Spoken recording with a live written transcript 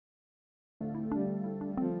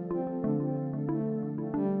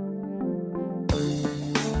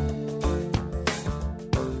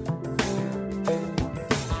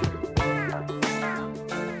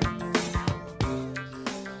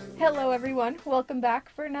everyone. Welcome back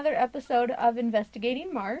for another episode of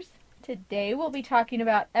Investigating Mars. Today we'll be talking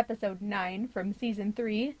about episode 9 from season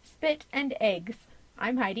 3, Spit and Eggs.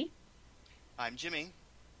 I'm Heidi. I'm Jimmy.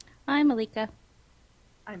 I'm Malika.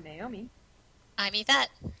 I'm Naomi. I'm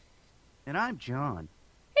Yvette. And I'm John.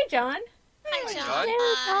 Hey, John. Hi, John. Hey,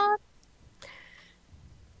 John.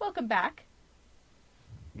 Welcome back.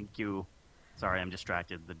 Thank you. Sorry, I'm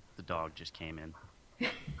distracted. The dog just came in.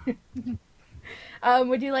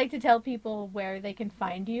 Would you like to tell people where they can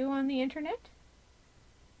find you on the internet?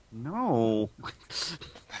 No.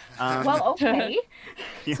 Well, okay.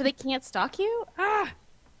 Yeah. So they can't stalk you?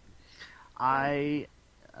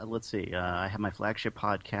 Let's see. I have my flagship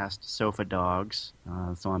podcast, Sofa Dogs,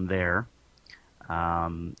 so I'm there.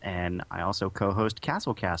 And I also co-host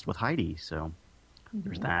Castlecast with Heidi, so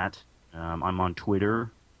there's that. I'm on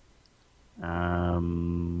Twitter.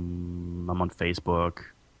 I'm on Facebook.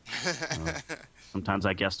 Sometimes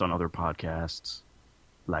I guest on other podcasts,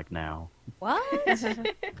 like now. What? That's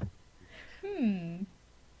Hmm.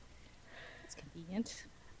 convenient.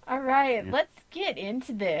 All right, Yeah. let's get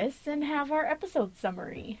into this and have our episode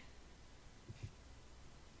summary.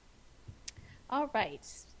 All right.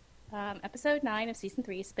 Episode 9 of Season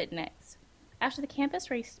 3, Spit and Eggs. After the campus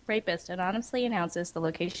rapist anonymously announces the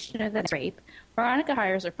location of the rape, Veronica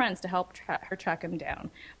hires her friends to help her track him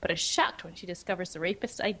down, but is shocked when she discovers the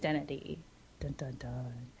rapist's identity. Dun dun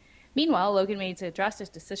dun. Meanwhile, Logan makes a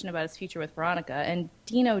drastic decision about his future with Veronica, and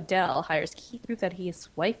Dean O'Dell hires Keith proof that his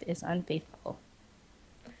wife is unfaithful.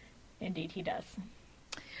 Indeed, he does.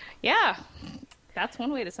 Yeah, that's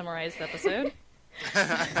one way to summarize the episode. I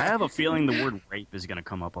have a feeling the word rape is going to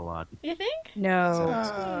come up a lot. You think? No.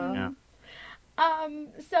 Yeah.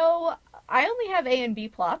 So I only have A and B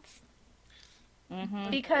plots Mm-hmm.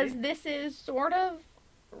 because this is sort of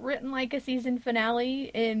written like a season finale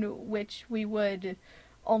in which we would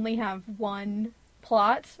only have one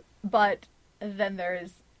plot, but then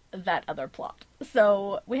there's that other plot.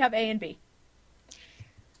 So we have A and B.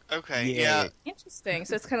 Okay, Yeah. yeah. Interesting.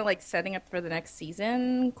 So it's kind of like setting up for the next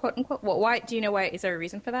season, quote unquote. Well, why? Do you know why? Is there a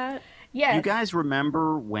reason for that? Yes. You guys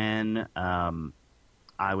remember when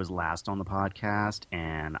I was last on the podcast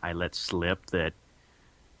and I let slip that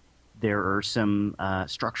there are some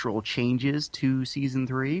structural changes to season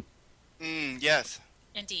 3? Yes.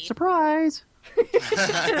 Indeed. Surprise!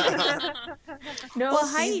 No Well,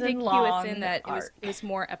 Heidi did cue us season-long in that arc. it was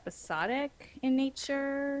more episodic in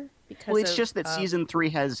nature because Well, it's of, just that season 3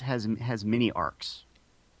 has mini arcs.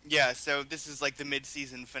 Yeah, so this is like the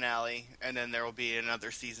mid-season finale, and then there will be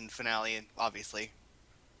another season finale, obviously.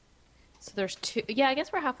 So there's two. Yeah, I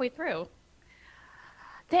guess we're halfway through.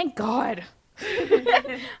 Thank God.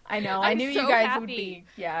 I know. I I'm knew so you guys happy. would be.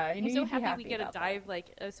 Yeah, I I'm knew so you'd be happy happy we get to about that.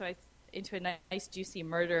 dive into a nice juicy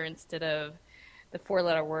murder instead of the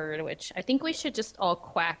 4-letter word, which I think we should just all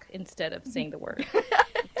quack instead of saying the word.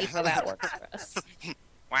 See how that works for us.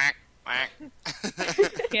 Whack, whack.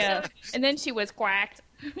 Yeah. And then she was quacked.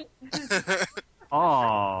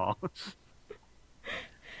 Aww.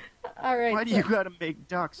 All right. Why do you gotta make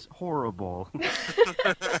ducks horrible? That's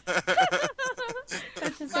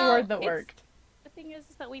just Well, a word that it's- worked. The thing is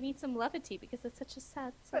that we need some levity because it's such a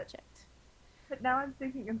sad subject. But now I'm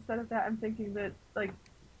thinking, instead of that, I'm thinking that, like,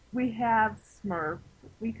 we have Smurf.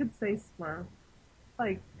 We could say Smurf.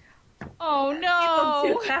 Like, Oh people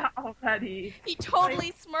no! do that already. He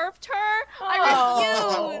totally smurfed her. Oh.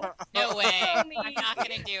 I refuse. No way. Tony. I'm not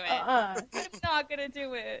gonna do it. Uh-uh. I'm not gonna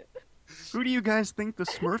do it. Who do you guys think the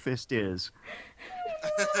Smurfist is?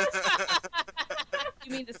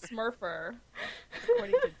 You mean the Smurfer,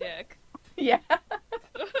 according to Dick. Yeah.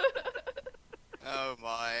 Oh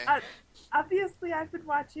my. Obviously, I've been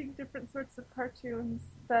watching different sorts of cartoons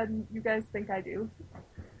than you guys think I do.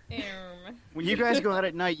 When you guys go out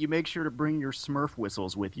at night, you make sure to bring your Smurf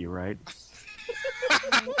whistles with you, right?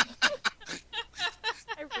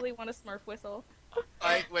 I really want a Smurf whistle.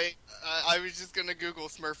 Wait, I was just gonna Google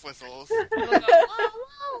Smurf whistles. It'll go, la,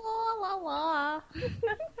 la, la, la, la.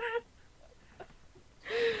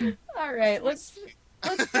 All right. Let's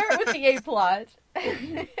start with the A plot.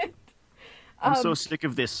 I'm so sick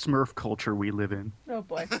of this Smurf culture we live in. Oh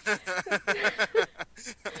boy.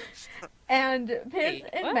 And Piz Wait,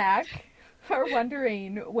 and what? Mac are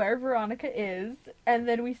wondering where Veronica is, and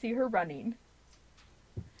then we see her running.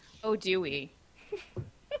 Oh, do we?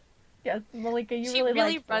 Yes, Malika, you She really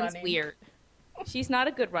really liked the runs running. weird. She's not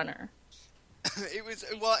a good runner. It was,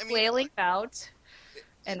 well, I mean, Flailing about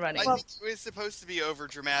and running. I think it was supposed to be over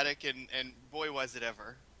dramatic, and boy was it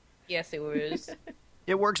ever. Yes, it was.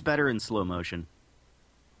 It works better in slow motion.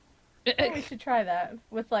 Oh, we should try that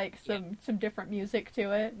with like some different music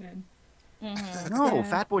to it. And Mm-hmm. No, Yeah.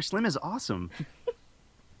 Fatboy Slim is awesome.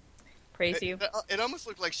 Praise you. It almost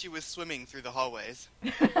looked like she was swimming through the hallways.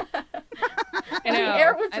 I The know.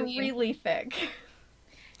 air was I mean, really thick.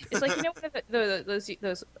 it's like, one of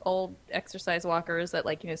those old exercise walkers that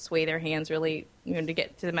sway their hands really, to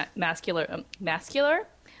get to the mascular.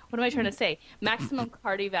 What am I trying to say? Maximum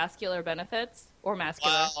cardiovascular benefits or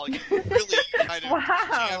mascular. Wow, you really kind of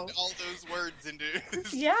Wow. jammed all those words into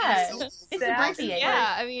this. Yeah. syllables. It's That- abbreviated.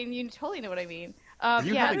 Yeah, I mean, you totally know what I mean. Are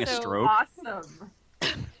you yeah, having a so stroke?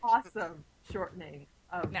 Awesome shortening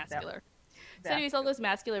of mascular. that. So anyways, all those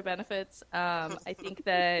mascular benefits, I think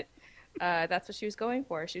that that's what she was going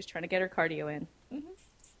for. She was trying to get her cardio in.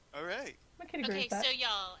 All right. I can agree Okay, with that. so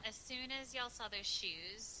y'all, as soon as y'all saw those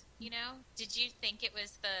shoes, did you think it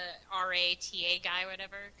was the RATA guy or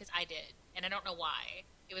whatever? Because I did, and I don't know why.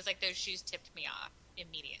 It was like those shoes tipped me off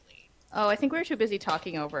immediately. Oh, I think we were too busy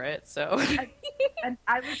talking over it, so. And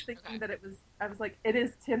I was thinking that I was like, it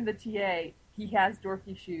is Tim the TA. He has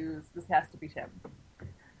dorky shoes. This has to be Tim.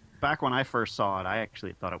 Back when I first saw it, I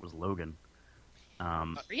actually thought it was Logan.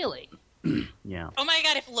 Really? Yeah. Oh my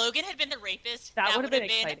god, if Logan had been the rapist, That that would've would been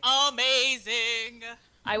have been exciting. amazing.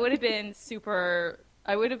 I would have been super.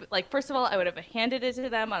 I would have, first of all, I would have handed it to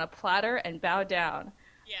them on a platter and bowed down.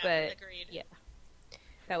 Yeah, But, agreed. yeah.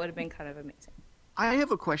 That would have been kind of amazing. I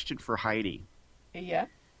have a question for Heidi. Yeah.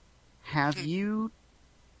 Have you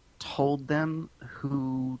told them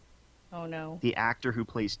who Oh, no. the actor who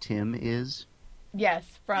plays Tim is?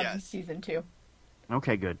 Yes, from Yes. season 2.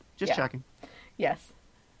 Okay, good. Just Yeah. checking. Yes.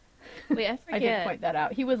 Wait, I I forget. did point that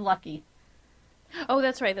out. He was lucky. Oh,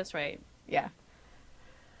 that's right. Yeah.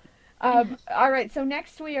 All right, so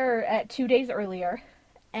next we are at 2 days earlier,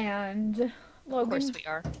 and Of course Logan we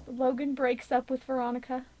are. Logan breaks up with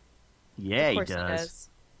Veronica. Yeah, Of he course does.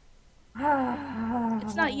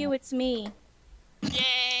 It's not you, it's me.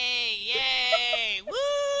 Yay! Woo!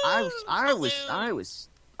 I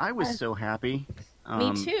was so happy.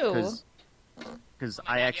 Me too. Because Oh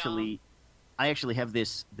my God, I actually have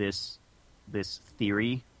this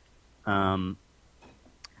theory I have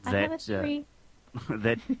a that theory.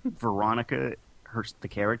 that Veronica, the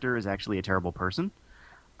character, is actually a terrible person.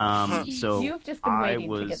 So You've just been I waiting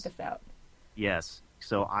to get was- this out. Yes.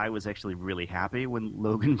 So I was actually really happy when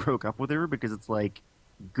Logan broke up with her because it's like,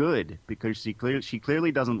 good, because she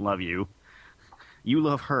clearly doesn't love you. You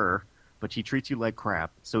love her, but she treats you like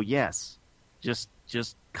crap. So yes, just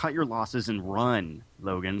cut your losses and run,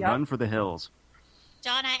 Logan. Yep. Run for the hills.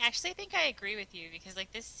 John, I actually think I agree with you because,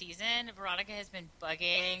 this season, Veronica has been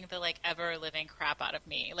bugging the, ever living crap out of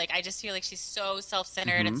me. I just feel like she's so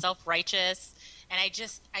self-centered and self-righteous, and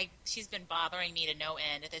she's been bothering me to no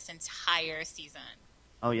end this entire season.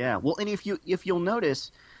 Oh yeah. Well, and if you'll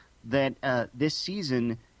notice that this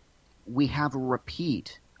season we have a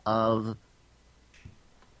repeat of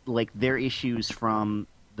their issues from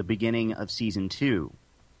the beginning of season 2,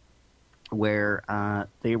 where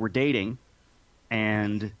they were dating,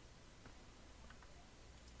 and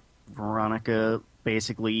Veronica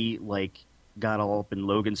basically got all up in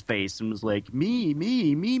Logan's face and was like, me.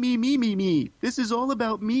 This is all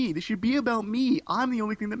about me. This should be about me. I'm the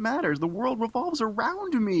only thing that matters. The world revolves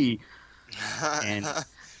around me. And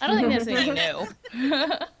I don't think that's anything new.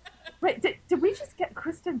 Wait, did we just get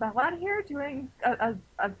Kristen Bell out here doing a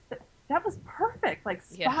that was perfect, spot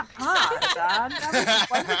Yeah. on, Don. That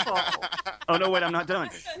was wonderful. oh no, wait, I'm not done.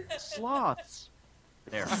 Sloths.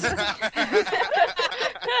 There.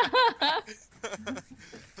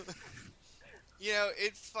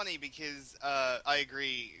 It's funny because I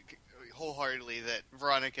agree wholeheartedly that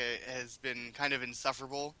Veronica has been kind of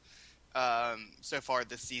insufferable so far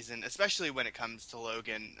this season, especially when it comes to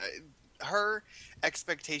Logan. Her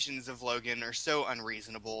expectations of Logan are so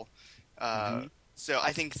unreasonable. So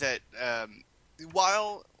I think that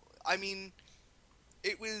while,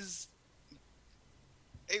 it was,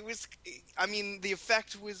 the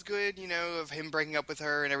effect was good, of him breaking up with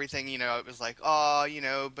her and everything, it was like,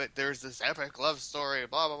 but there's this epic love story,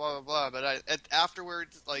 blah, blah, blah, blah, blah. But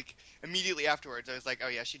afterwards, immediately afterwards, I was like, oh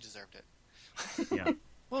yeah, she deserved it. Yeah.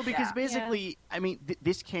 Well, because Yeah. basically,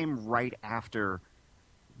 this came right after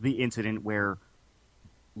the incident where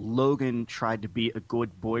Logan tried to be a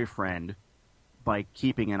good boyfriend by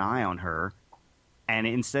keeping an eye on her, and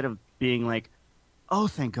instead of being like, oh,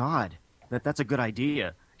 thank God, that's a good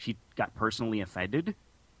idea, she got personally offended.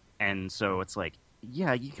 And so it's like,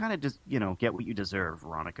 yeah, you kind of just, get what you deserve,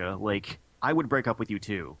 Veronica. I would break up with you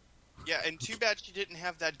too. Yeah, and too bad she didn't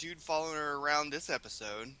have that dude following her around this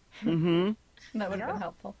episode. Mm-hmm. That would have Yeah. been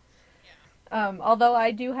helpful. Although I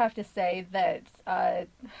do have to say that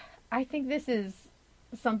I think this is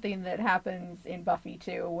something that happens in Buffy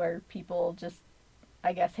too, where people just,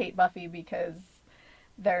 I guess, hate Buffy because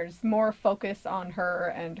there's more focus on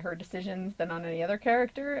her and her decisions than on any other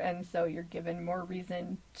character, and so you're given more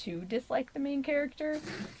reason to dislike the main character.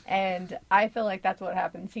 And I feel like that's what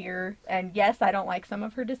happens here. And yes, I don't like some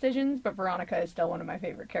of her decisions, but Veronica is still one of my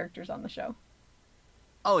favorite characters on the show.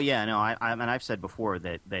 Oh yeah, no, I've said before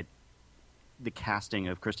that the casting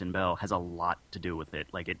of Kristen Bell has a lot to do with it.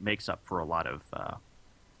 Like, it makes up for a lot of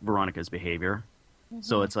Veronica's behavior. Mm-hmm.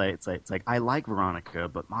 So it's like I like Veronica,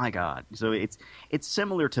 but my God. So it's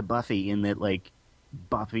similar to Buffy in that, like,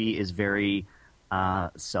 Buffy is very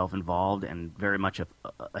self-involved and very much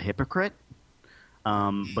a hypocrite.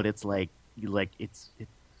 But it's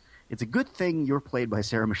it's a good thing you're played by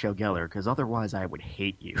Sarah Michelle Gellar, because otherwise I would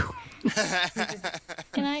hate you.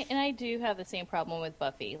 And I do have the same problem with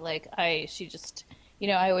Buffy. Like, she just,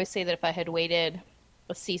 I always say that if I had waited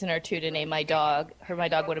a season or two to name my dog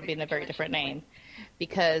would have been a very different name,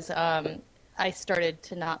 because I started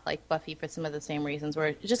to not like Buffy for some of the same reasons, where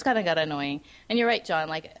it just kind of got annoying. And you're right, John.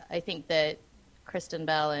 Like, I think that Kristen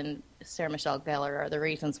Bell and Sarah Michelle Gellar are the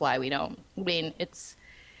reasons why we don't. I mean,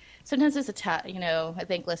 sometimes it's a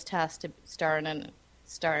thankless task to star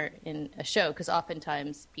in a show, because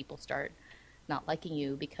oftentimes people start not liking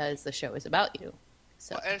you because the show is about you.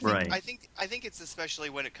 So well, I think it's especially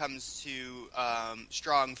when it comes to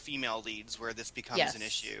strong female leads where this becomes an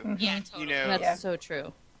issue. Mm-hmm. Yeah, totally. That's so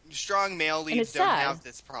true. Strong male leads don't have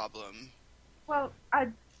this problem. Well,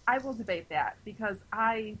 I will debate that, because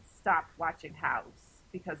I stopped watching House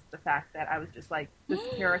because of the fact that I was just like, this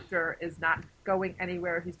character is not going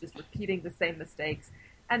anywhere. He's just repeating the same mistakes.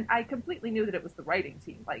 And I completely knew that it was the writing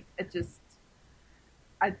team. Like, it just,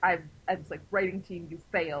 I was like, writing team, you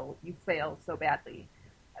fail so badly.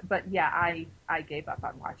 But yeah, I gave up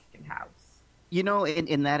on watching House.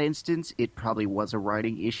 In that instance, it probably was a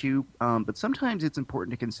writing issue. But sometimes it's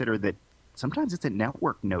important to consider that sometimes it's a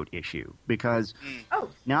network note issue, because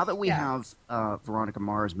now that we have Veronica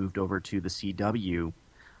Mars moved over to the CW,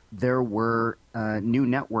 there were new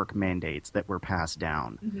network mandates that were passed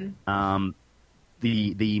down. Mm-hmm.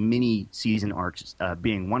 The mini season arcs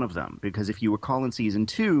being one of them, because if you recall in season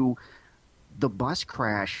 2, the bus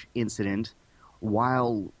crash incident,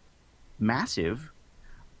 while massive,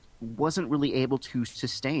 wasn't really able to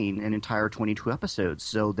sustain an entire 22 episodes.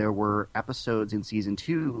 So there were episodes in season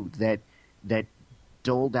 2 that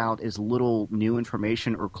doled out as little new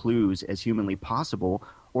information or clues as humanly possible,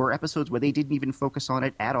 or episodes where they didn't even focus on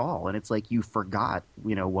it at all. And it's like you forgot,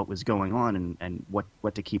 what was going on and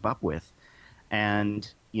what to keep up with. And,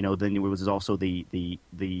 then there was also the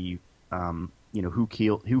who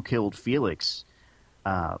killed Felix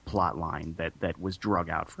plot line that was drug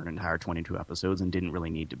out for an entire 22 episodes and didn't really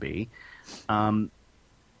need to be. And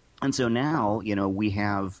so now, we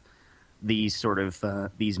have these sort of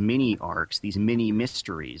these mini arcs, these mini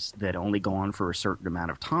mysteries that only go on for a certain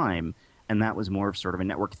amount of time. And that was more of sort of a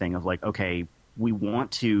network thing of like, okay, we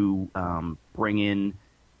want to bring in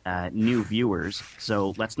new viewers,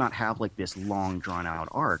 so let's not have like this long drawn out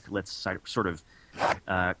arc. Let's sort of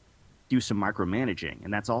do some micromanaging.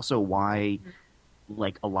 And that's also why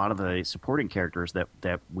like a lot of the supporting characters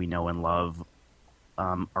that we know and love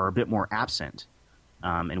are a bit more absent.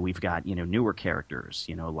 And we've got, newer characters,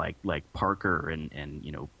 like Parker and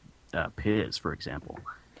Piz, for example.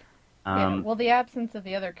 Well, the absence of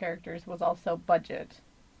the other characters was also budget,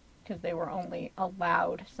 because they were only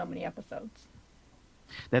allowed so many episodes.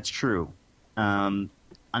 That's true. And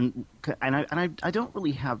I don't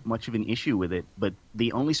really have much of an issue with it, but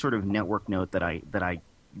the only sort of network note that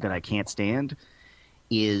I can't stand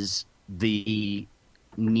is the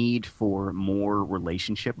need for more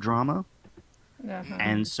relationship drama. Uh-huh.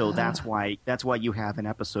 And so that's why you have an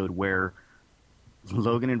episode where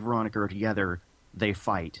Logan and Veronica are together, they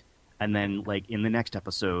fight, and then like in the next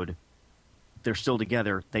episode they're still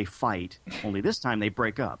together, they fight, only this time they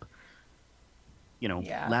break up.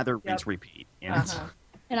 Lather, rinse, repeat. And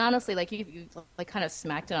And honestly, like you like kind of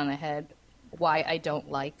smacked it on the head why I don't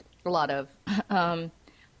like a lot of on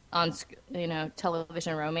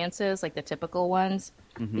television romances, like the typical ones,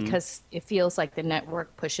 because it feels like the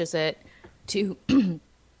network pushes it too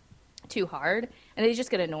hard, and they just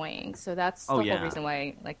get annoying. So that's the whole reason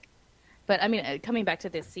why. Like, but I mean, coming back to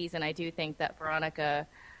this season, I do think that Veronica,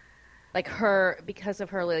 like because of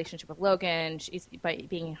her relationship with Logan, she's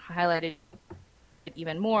being highlighted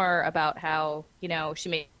even more about how she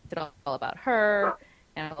made it all about her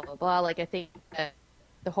and blah blah blah. Like, I think that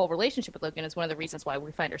the whole relationship with Logan is one of the reasons why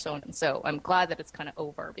we find her so. And so I'm glad that it's kind of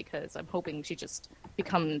over, because I'm hoping she just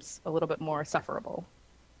becomes a little bit more sufferable.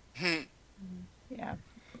 Yeah.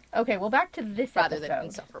 Okay, well, back to this rather episode. than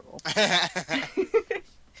insufferable.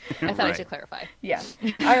 I thought I should clarify. Yeah.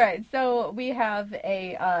 All right, so we have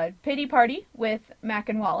a pity party with Mac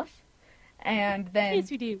and Wallace, and then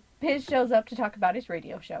Yes, we do. Piz shows up to talk about his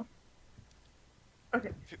radio show. Okay,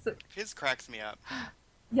 so Piz cracks me up.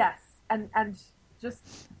 yes, and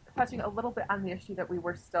just touching a little bit on the issue that we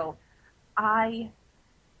were still, I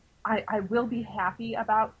will be happy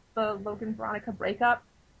about the Logan Veronica breakup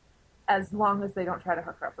as long as they don't try to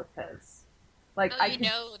hook her up with Piz. Like Oh,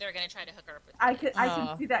 know they're going to try to hook her up with I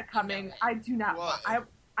can see that coming. You know it. I do not What? want.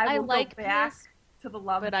 I will like go back Piz, to the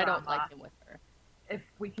love but drama I don't like him with her. if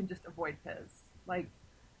we can just avoid Piz. Like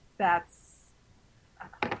that's.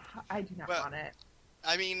 I do not Well, want it.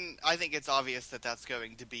 I mean, I think it's obvious that that's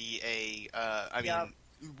going to be a. I Yep.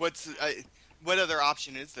 mean, what other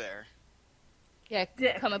option is there? Yeah,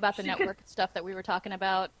 Dick. come about the She network stuff that we were talking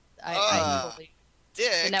about. I totally.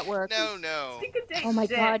 Dick. The network. No. She could date Oh my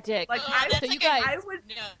Dick. God, Dick. Like Oh, I, that's so like you guys- I would,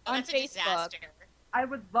 No, on that's a Facebook. disaster. I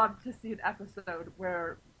would love to see an episode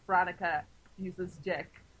where Veronica uses Dick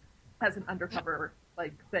as an undercover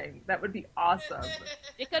like thing. That would be awesome.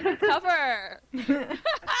 Dick undercover.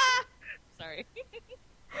 Sorry.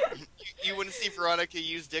 You wouldn't see Veronica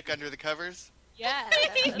use Dick under the covers? Yeah.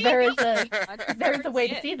 There's a way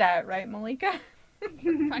to see that, right, Malika?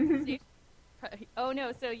 Oh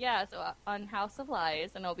no! So on House of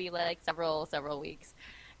Lies, and it'll be like several weeks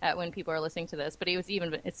when people are listening to this. But it's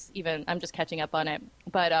even. I'm just catching up on it.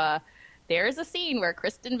 But there's a scene where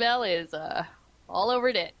Kristen Bell is all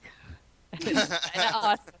over Dick. It's kind of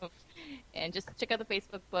awesome. And just check out the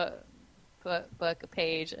Facebook book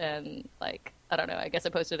page, and like I don't know. I guess I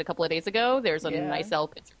posted a couple of days ago. There's a nice L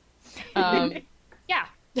picture. Yeah.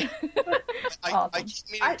 I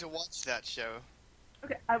keep meaning to watch that show.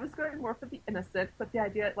 Okay, I was going more for the innocent, but the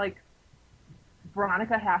idea like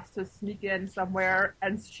Veronica has to sneak in somewhere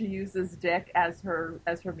and she uses Dick as her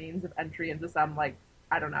means of entry into some like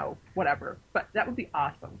I don't know, whatever. But that would be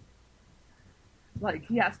awesome. Like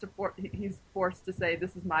he has to he's forced to say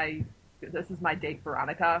this is my date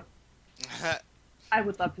Veronica. I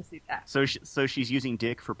would love to see that. So she's using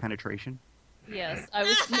Dick for penetration? Yes, I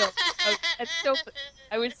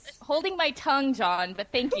was holding my tongue, John, but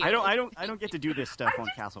thank you. I don't get to do this stuff on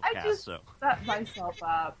Castle I Cast, just so set myself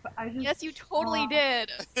up. Yes, you totally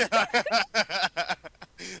did.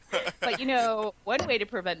 But one way to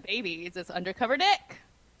prevent babies is undercover Dick.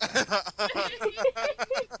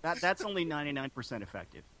 that's only 99%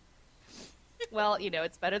 effective. Well,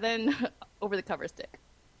 it's better than over the cover stick.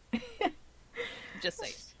 Just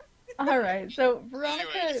saying. All right, so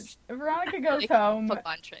Veronica goes home, Book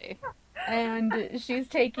entree. and she's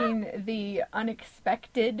taking the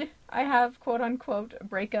unexpected, I have quote unquote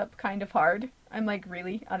breakup kind of hard. I'm like,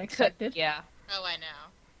 really unexpected? Yeah. Oh, I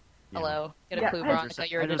know. Hello. Get a Yeah, clue, I- Veronica.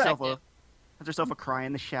 You're a Has detective. herself a cry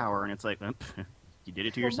in the shower, and it's like, you did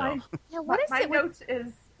it to yourself. Yeah, what is my it with note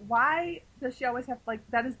is why does she always have like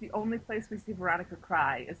that is the only place we see Veronica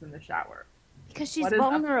cry is in the shower. Because she's What is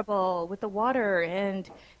vulnerable with the water and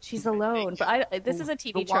she's alone. But this is a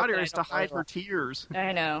TV The trope. water that I is to don't hide really her tears. like.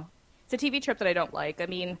 I know. It's a TV trope that I don't like. I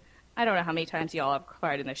mean, I don't know how many times y'all have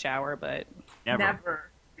cried in the shower, but Never.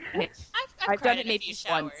 I've cried done in it a maybe few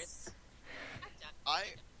showers. once. I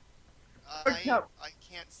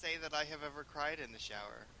can't say that I have ever cried in the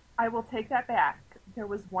shower. I will take that back. There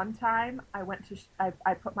was one time I went to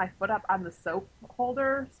I put my foot up on the soap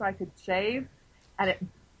holder so I could shave, and it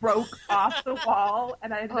broke off the wall,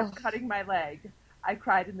 and I ended up cutting my leg. I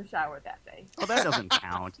cried in the shower that day. Oh, that doesn't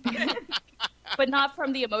count. But not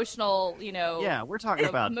from the emotional, Yeah, we're talking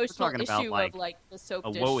about emotional issue like of like the soap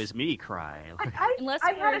a dish. woe is me cry. Unless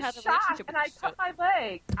I you already had a have a shock relationship and with I the cut soap. my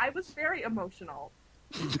leg. I was very emotional.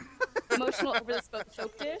 Emotional over the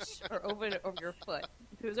soap dish or over your foot?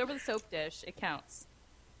 If it was over the soap dish, it counts.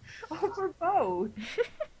 Over both.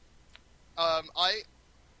 I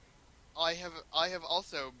have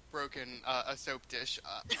also broken a soap dish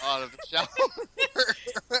out of the shower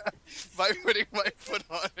by putting my foot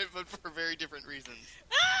on it, but for very different reasons.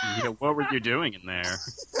 What were you doing in there?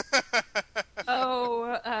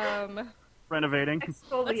 Renovating?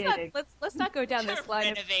 Exfoliating. Let's not go down this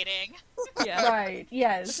line of Renovating. yeah. Right,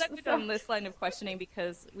 yes. Let's not go down this line of questioning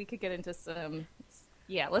because we could get into some.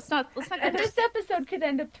 Yeah, let's not go. And this episode could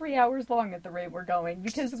end up 3 hours long at the rate we're going,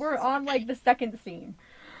 because we're on, like, the second scene.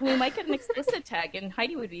 We might get an explicit tag, and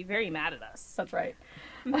Heidi would be very mad at us. That's right.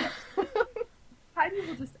 Heidi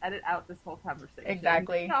will just edit out this whole conversation.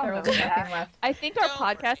 Exactly. I'll There will know be that. nothing left. I think our Don't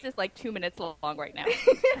podcast worry. is like 2 minutes long right now.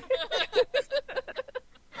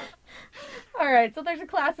 All right, so there's a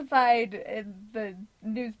classified in the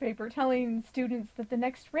newspaper telling students that the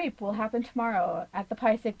next rape will happen tomorrow at the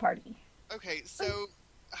Pi Sig party. Okay, so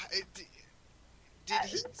did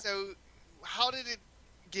he? So how did it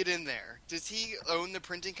get in there? Does he own the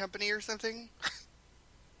printing company or something?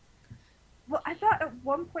 Well, I thought at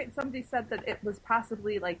one point somebody said that it was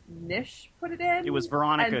possibly like Nish put it in. It was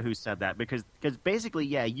Veronica who said that because basically,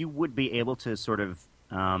 yeah, you would be able to sort of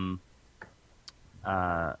do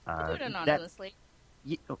it anonymously.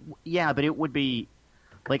 Yeah, but it would be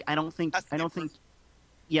like I don't think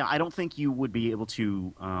you would be able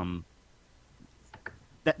to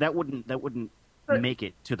that wouldn't make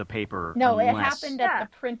it to the paper. No, unless... it happened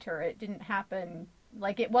at the printer. It didn't happen,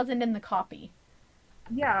 like, it wasn't in the copy.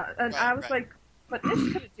 Yeah, and I was like, but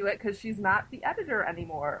Nish couldn't do it because she's not the editor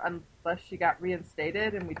anymore, unless she got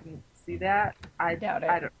reinstated and we didn't see that. I doubt it.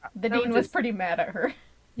 I don't know. The dean was pretty mad at her.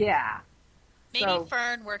 Yeah. Maybe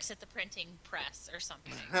Fern works at the printing press or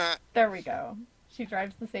something. There we go. She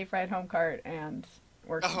drives the Safe Ride home cart and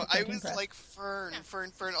works at the I printing was press. like, Fern.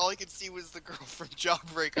 All I could see was the girl from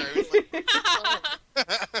Jawbreaker. I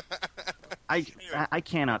was like, I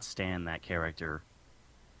cannot stand that character.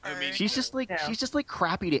 I mean, she's just like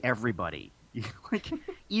crappy to everybody. Like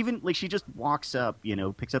even like she just walks up,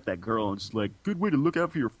 picks up that girl and just like, good way to look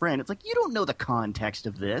out for your friend. It's like you don't know the context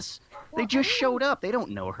of this. They just showed up. They don't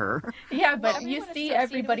know her. Yeah, but you see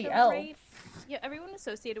everybody else. Yeah, everyone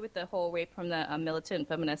associated with the whole rape from the militant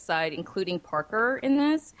feminist side, including Parker in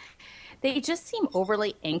this, they just seem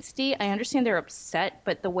overly angsty. I understand they're upset,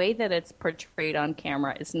 but the way that it's portrayed on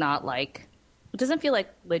camera is not like. It doesn't feel like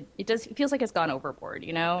it feels like it's gone overboard,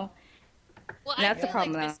 Well, and that's the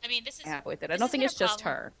problem like this is with it. I don't think it's just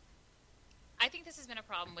her. I think this has been a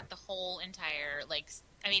problem with the whole entire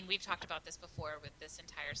we've talked about this before with this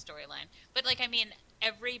entire storyline. But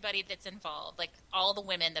everybody that's involved, like all the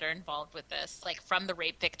women that are involved with this, like from the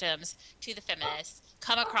rape victims to the feminists,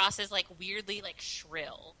 come across as like weirdly like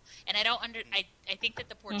shrill. And I don't I think that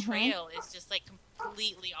the portrayal is just like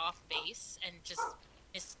completely off base and just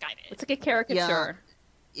misguided. It's like a caricature.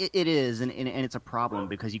 Yeah, it is, and it's a problem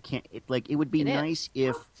because you can't. It would be nice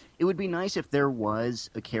if there was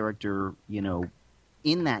a character,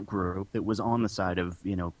 in that group that was on the side of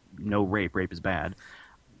no rape. Rape is bad,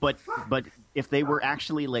 but if they were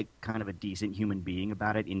actually like kind of a decent human being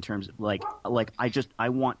about it in terms of like I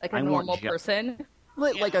want like a normal person.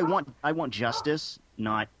 Like I want justice,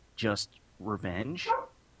 not just revenge.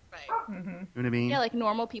 Right. Mm-hmm. You know what I mean? Yeah, like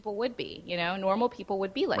normal people would be, normal people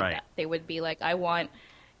would be like that. They would be like, I want,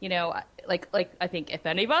 like I think if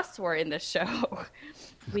any of us were in this show,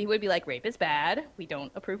 we would be like, rape is bad. We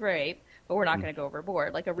don't approve rape, but we're not going to go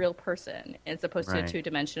overboard like a real person as opposed to a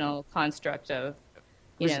two-dimensional construct of,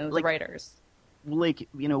 the writers. Like,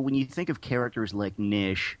 when you think of characters like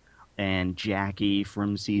Nish and Jackie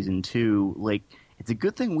from season 2, like, it's a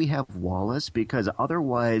good thing we have Wallace because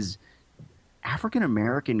otherwise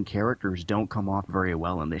African-American characters don't come off very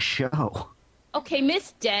well in this show. Okay,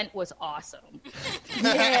 Miss Dent was awesome.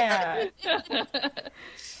 Yeah.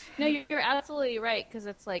 No, you're absolutely right, because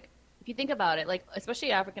it's like, if you think about it, like,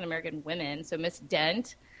 especially African-American women, so Miss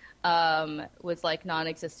Dent was, like,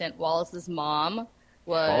 non-existent. Wallace's mom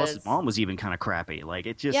was even kind of crappy. Like,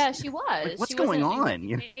 it just... Yeah, she was. Like, what's going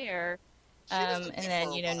on? There. And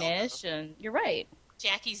then, Nish, and you're right.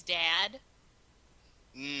 Jackie's dad.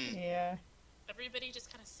 Yeah. Everybody just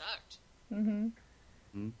kind of sucked. Mm-hmm.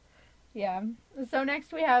 Mm-hmm. Yeah. So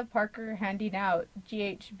next we have Parker handing out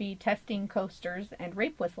GHB testing coasters and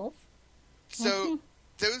rape whistles. So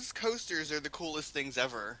those coasters are the coolest things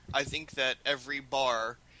ever. I think that every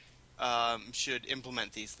bar should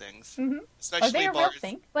implement these things. Mm-hmm. Especially are they a bars. real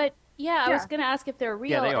thing? But I was going to ask if they're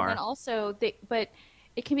real. Yeah, they are. And then also, but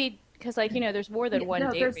it can be, because there's more than one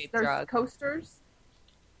date rape there's drug. Coasters.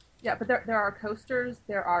 Yeah, but there are coasters.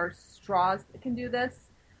 There are straws that can do this.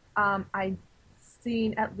 I've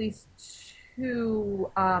seen at least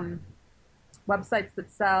 2 websites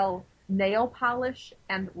that sell nail polish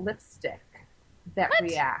and lipstick that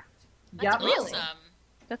react. That's awesome.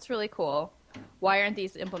 That's really cool. Why aren't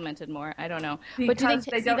these implemented more? I don't know. Because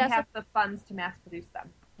but they don't have the funds to mass produce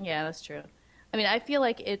them. Yeah, that's true. I mean, I feel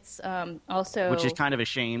like it's also... Which is kind of a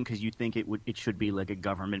shame because you think it should be like a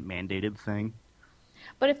government mandated thing.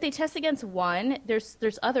 But if they test against one,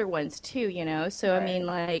 there's other ones too, So Right. I mean,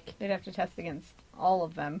 like they'd have to test against all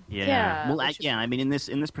of them. Yeah. Well, I mean, in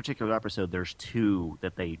this particular episode, there's 2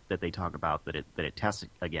 that they talk about that it tests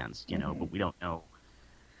against, but we don't know.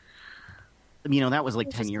 That was like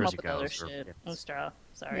 10 years ago. Oh, straw.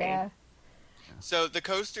 Sorry. Yeah. So the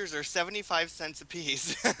coasters are 75 cents a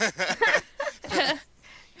piece.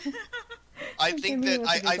 I think Jimmy that with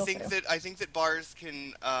the I Google think fail. that I think that bars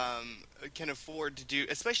can afford to do,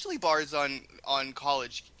 especially bars on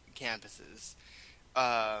college campuses.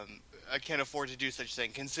 I can't afford to do such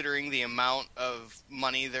thing, considering the amount of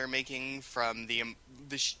money they're making from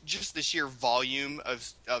just the sheer volume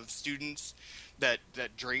of students that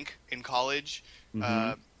drink in college.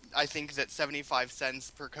 Mhm. I think that 75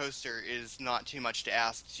 cents per coaster is not too much to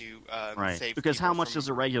ask to Right. save Because people how much from, does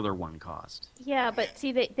a regular one cost? Yeah, but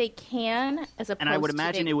see, they can, as opposed And I would to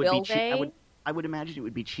imagine they it would be will cheap. they. I would imagine it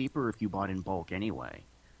would be cheaper if you bought in bulk anyway.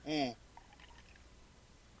 Mm.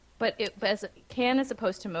 But can is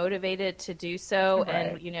supposed to motivate it to do so,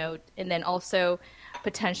 Right. and and then also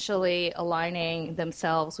potentially aligning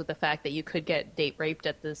themselves with the fact that you could get date raped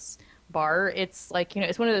at this bar. It's like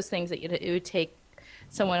it's one of those things that it would take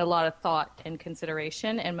someone a lot of thought and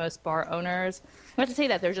consideration, and most bar owners, not to say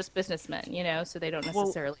that they're just businessmen, so they don't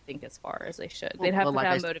necessarily think as far as they should. They'd have to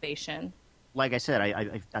have motivation. Like I said,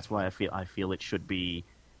 I that's why I feel it should be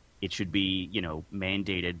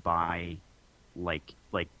mandated by like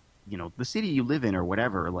the city you live in or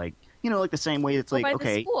whatever, like the same way it's Or like by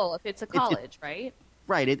okay, the school if it's a college, right?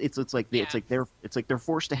 right, it's like Yeah. it's like they're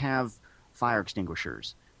forced to have fire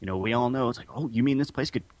extinguishers. We all know it's like, oh, you mean this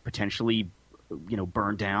place could potentially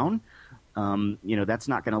burn down? That's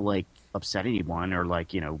not going to like upset anyone or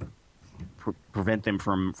like prevent them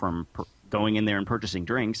from going in there and purchasing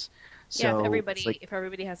drinks. So Yeah, it's if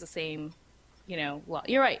everybody has the same, law.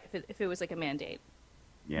 You're right. If it was like a mandate,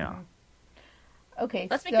 yeah, Okay,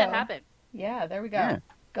 let's make that happen. Yeah, there we go. Yeah.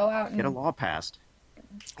 Go out and get a law passed.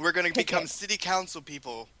 We're going to Pick become it. city council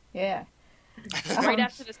people. Yeah. Right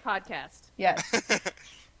after this podcast. Yes.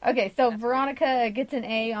 Okay, so Veronica gets an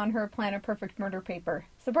A on her Plan a Perfect Murder paper.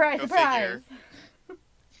 Surprise, Go surprise! figure.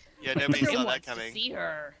 Yeah, nobody Tim saw that wants to coming. see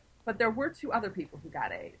her. But there were 2 other people who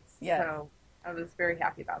got A's. Yes. So I was very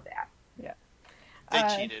happy about that. They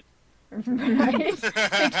cheated. Right?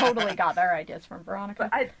 They totally got their ideas from Veronica.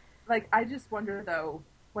 But I just wonder though,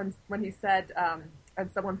 when he said, and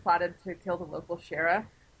someone plotted to kill the local sheriff,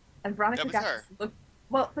 and Veronica That was got her. this look.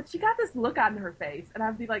 Well, but she got this look on her face, and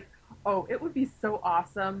I'd be like, oh, it would be so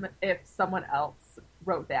awesome if someone else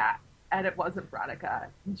wrote that, and it wasn't Veronica.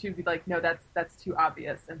 And she'd be like, no, that's too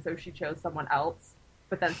obvious, and so she chose someone else.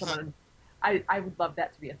 But then someone, I would love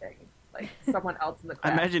that to be a thing, like someone else in the I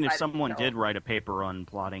class. imagine if decided to someone kill. did write a paper on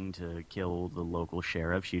plotting to kill the local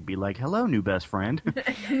sheriff, she'd be like, "Hello, new best friend."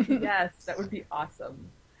 Yes, that would be awesome.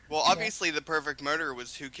 Well, obviously, the perfect murder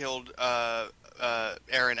was who killed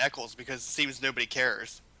Aaron Eccles, because it seems nobody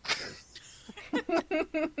cares.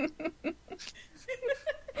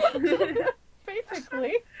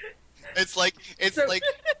 Basically. It's like So-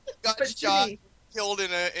 got but shot, Jimmy- killed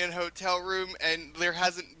in a hotel room, and there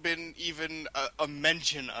hasn't been even a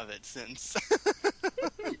mention of it since.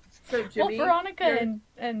 So Jimmy, Well, Veronica you're-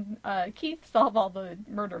 and Keith solve all the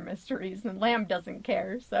murder mysteries, and Lamb doesn't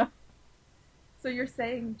care, so... So you're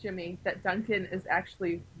saying, Jimmy, that Duncan is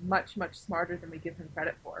actually much, much smarter than we give him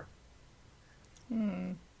credit for?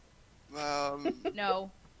 Hmm. No.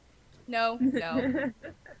 Clarence No.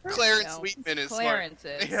 Sweetman is Clarence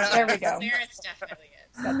smart. is. Yeah. There we go. Clarence definitely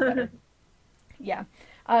is. That's better. Yeah.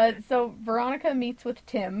 So Veronica meets with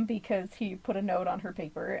Tim because he put a note on her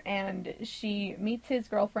paper, and she meets his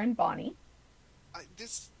girlfriend, Bonnie.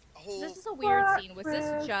 This This is a weird scene. Was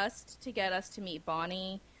this just to get us to meet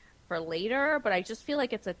Bonnie for later? But I just feel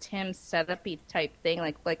like it's a Tim setup-y type thing,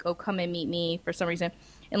 like oh, come and meet me for some reason.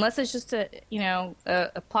 Unless it's just a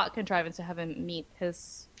plot contrivance to have him meet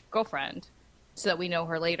his girlfriend so that we know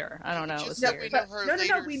her later. I don't know. It was Just that weird. we know her No,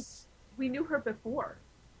 later. we knew her before.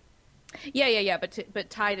 Yeah. But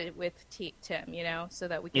tied it with Tim, so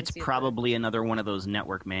that we can. It's see probably another one of those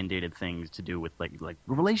network mandated things to do with like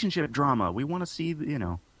relationship drama. We want to see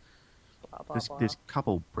blah, blah, blah. this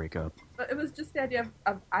couple breakup. But it was just the idea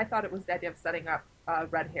of I thought it was the idea of setting up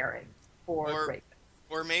red herring for Or- rapists.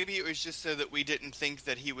 Or maybe it was just so that we didn't think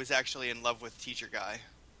that he was actually in love with Teacher Guy.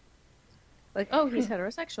 Like, oh, he's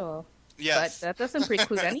heterosexual. Yes. But that doesn't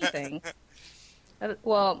preclude anything.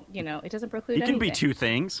 Well, it doesn't preclude It can anything. be 2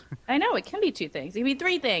 things. I know, it can be 2 things. It can be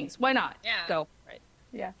 3 things. Why not? Yeah. Go. Right.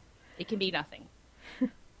 Yeah. It can be nothing.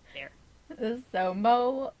 There. So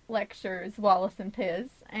Mo lectures Wallace and Piz,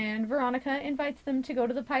 and Veronica invites them to go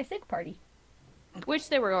to the Pi Sig party. Which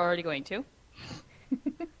they were already going to.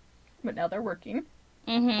 But now they're working.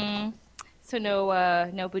 Mm-hmm. So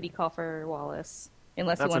no booty call for Wallace.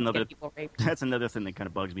 Unless he That's wants to another- get people raped. That's another thing that kind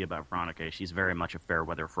of bugs me about Veronica. She's very much a fair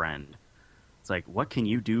weather friend. It's like, what can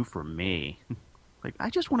you do for me? Like, I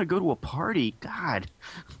just want to go to a party. God.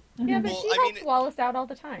 Yeah, but Well, she I helps mean- Wallace out all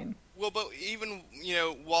the time. Well, but even,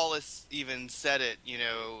 Wallace even said it,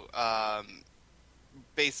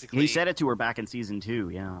 basically. He said it to her back in season 2,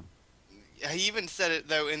 yeah. He even said it,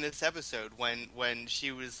 though, in this episode when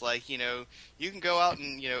she was like, you can go out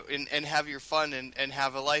and have your fun and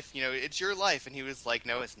have a life, it's your life. And he was like,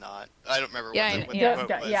 no, it's not. I don't remember what the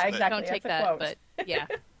quote was. Yeah, exactly. Don't take that, quote. but yeah.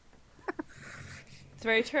 It's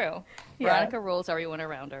very true. Yeah. Veronica rules everyone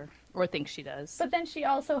around her, or thinks she does. But then she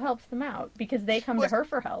also helps them out because they come to her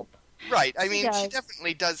for help. Right. I mean, does. she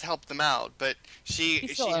definitely does help them out, but she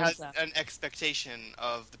still owns has them. an expectation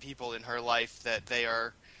of the people in her life that they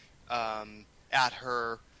are at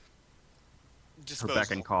her Her disposal. beck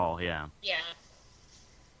and call, yeah. Yeah.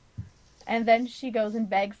 And then she goes and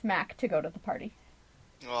begs Mac to go to the party.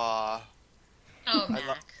 Aw, Oh, I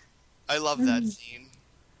Mac. I love that scene.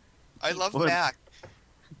 I love Well, Mac.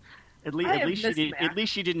 At I have least she missed did. Mac. At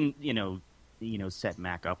least she didn't, set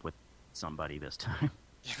Mac up with somebody this time.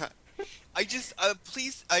 Yeah. I just,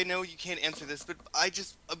 please, I know you can't answer this, but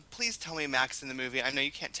please tell me Mac's in the movie. I know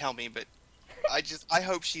you can't tell me, but I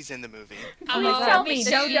hope she's in the movie. Please tell me.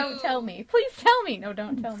 No, don't tell me. Please tell me. No,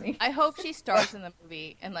 don't tell me. I hope she stars in the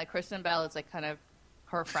movie, and like Kristen Bell is like kind of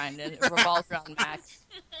her friend, and it revolves around Mac.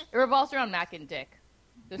 It revolves around Mac and Dick.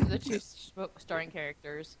 Those are the two starring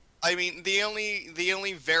characters. I mean, the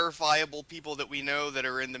only verifiable people that we know that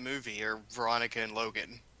are in the movie are Veronica and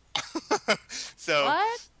Logan. So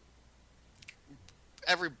What?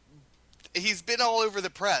 he's been all over the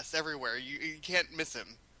press everywhere. You can't miss him.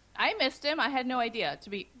 I missed him. I had no idea. To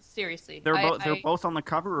be seriously, They're both on the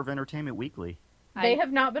cover of Entertainment Weekly. They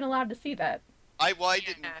have not been allowed to see that. I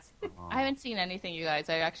didn't. I haven't seen anything, you guys.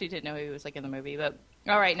 I actually didn't know he was like in the movie, but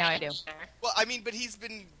all right, now I do. Sure. Well, I mean, but he's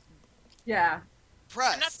been Yeah.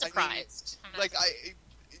 pressed. I'm not surprised.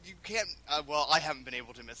 You can't. Well, I haven't been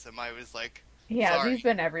able to miss him. I was like, Yeah, sorry. he's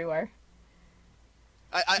been everywhere.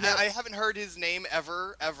 I haven't heard his name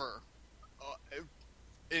ever,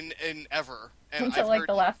 in ever. And Until I've like heard,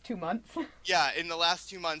 the last 2 months. Yeah, in the last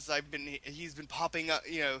 2 months, he's been popping up.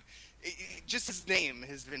 Just his name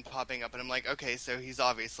has been popping up, and I'm like, okay, so he's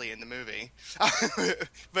obviously in the movie.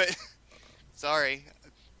 But sorry,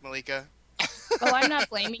 Malika. Well, I'm not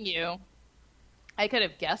blaming you. I could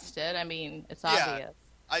have guessed it. I mean, it's Yeah. obvious.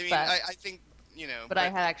 I mean, But- I think But I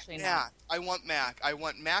had actually not. Mac. I want Mac. I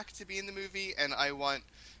want Mac to be in the movie, and I want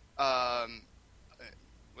that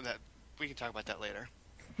we can talk about that later.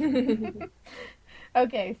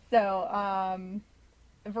 Okay, so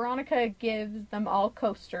Veronica gives them all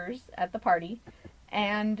coasters at the party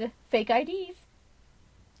and fake IDs.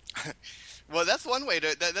 Well, that's one way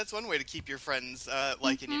to keep your friends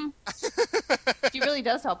liking you. She really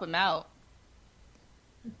does help him out.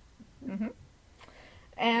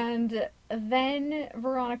 And then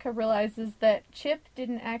Veronica realizes that Chip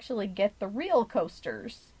didn't actually get the real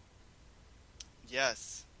coasters.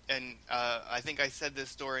 Yes, and I think I said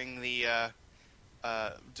this during the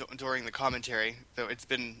commentary, though it's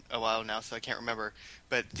been a while now, so I can't remember.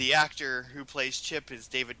 But the actor who plays Chip is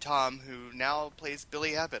David Tom, who now plays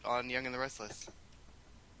Billy Abbott on Young and the Restless.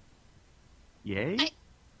 Yay? So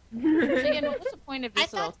again, what was the point of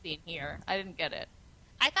this I little thought- scene here? I didn't get it.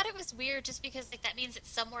 I thought it was weird just because that means that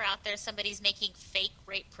somewhere out there somebody's making fake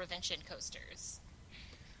rape prevention coasters.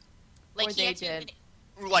 Or he they had to did.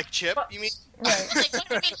 Like Chip, you mean? Right.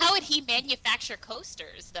 how would he manufacture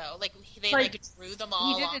coasters though? They drew them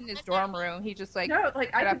all. He did along it in his with dorm them? room. He just like No,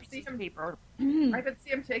 like I cut up could see pieces of him. paper. I could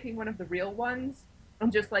see him taking one of the real ones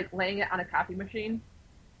and just like laying it on a copy machine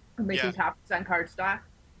and making Yeah. copies on cardstock.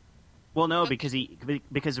 Well, no, because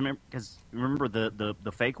remember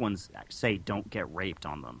the fake ones say don't get raped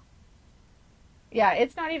on them. Yeah,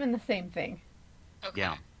 it's not even the same thing. Okay.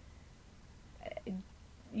 Yeah.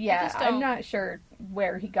 Yeah, just I'm don't- not sure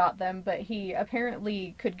where he got them, but he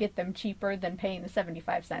apparently could get them cheaper than paying the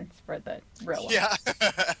 75 cents for the real one. Yeah.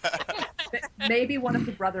 Maybe one of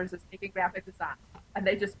the brothers is taking graphic design, and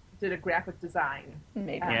they just did a graphic design.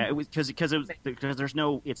 Maybe. Yeah, it was because there's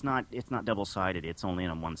no it's not double sided. It's only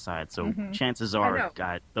on one side. So chances I are,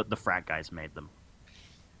 know. the frat guys made them.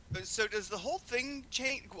 So does the whole thing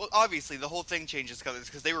change? Well, obviously the whole thing changes colors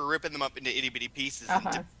because they were ripping them up into itty bitty pieces and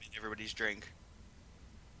dipping them in everybody's drink.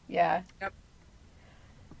 Yeah.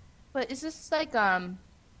 But is this like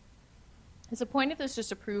is the point of this just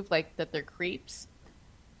to prove like that they're creeps?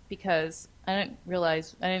 Because I didn't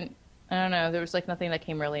realize I don't know, there was like nothing that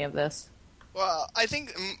came really of this. Well, I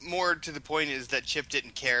think more to the point is that Chip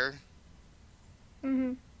didn't care.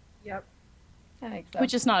 Mm-hmm. Yep. I think so.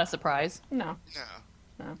 Which is not a surprise. No.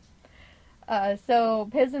 No. So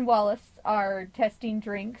Piz and Wallace are testing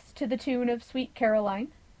drinks to the tune of Sweet Caroline.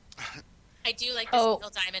 I do like this Oh.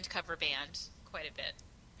 Neil Diamond cover band quite a bit.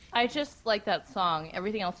 I just like that song.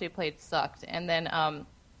 Everything else they played sucked. And then,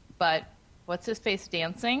 but what's his face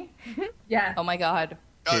dancing? Yeah. Oh my god,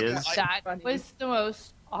 Is that funny. was the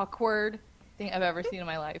most awkward thing I've ever seen in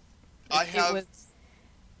my life. I It was.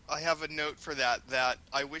 I have a note for that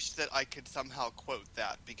I wish that I could somehow quote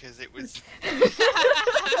that because it was.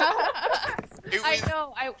 I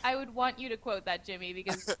know. I would want you to quote that, Jimmy,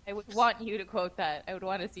 because I would want you to quote that. I would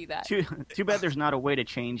want to see that. too bad there's not a way to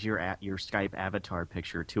change your Skype avatar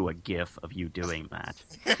picture to a GIF of you doing that.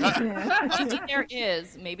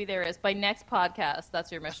 Maybe there is. By next podcast,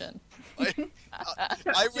 that's your mission.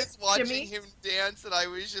 I was watching Jimmy? him dance, and I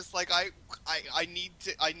was just like, I need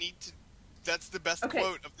to. That's the best Okay.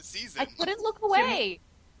 quote of the season. I couldn't look away.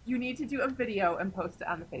 You need to do a video and post it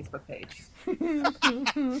on the Facebook page.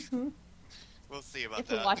 We'll see You about have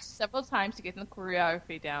to that. watch it several times to get the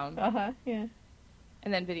choreography down, Yeah.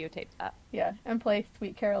 and then videotape that. Yeah, and play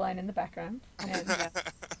Sweet Caroline in the background, and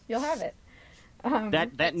you'll have it.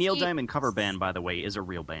 That Neil see- Diamond cover band, by the way, is a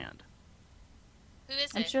real band. Who is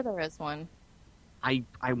I'm it? sure there is one. I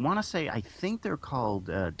want to say I think they're called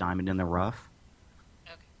Diamond in the Rough.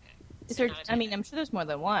 Okay. Is So there? not I mean, I'm sure there's more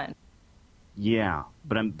than one. Yeah,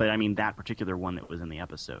 but I mean that particular one that was in the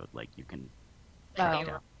episode. Like you can. Like, Oh.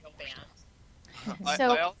 they were real bands.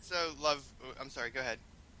 So- I also love. I'm sorry. Go ahead.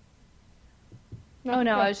 Oh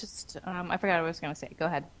no, Yeah. I was just. I forgot what I was going to say. Go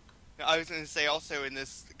ahead. I was going to say also in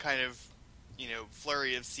this kind of,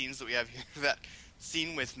 flurry of scenes that we have here, that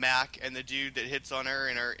scene with Mac and the dude that hits on her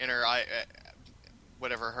in her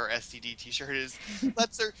whatever her STD T-shirt is,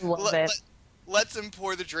 lets her Love it. lets him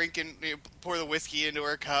pour the drink and pour the whiskey into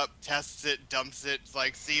her cup, tests it, dumps it,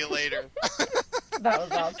 like see you later. That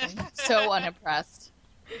was awesome. So unimpressed.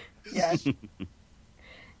 Yeah.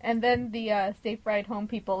 And then the Safe Ride Home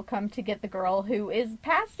people come to get the girl who is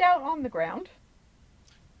passed out on the ground.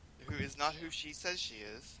 Who is not who she says she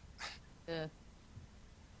is.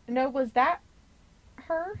 No, was that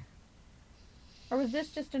her? Or was this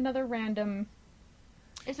just another random...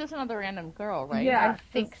 It's just another random girl, right? Yeah.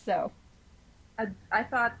 I think so. I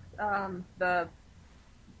thought I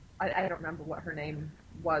don't remember what her name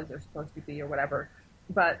was or supposed to be or whatever,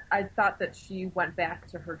 but I thought that she went back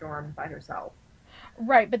to her dorm by herself.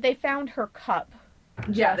 Right, but they found her cup.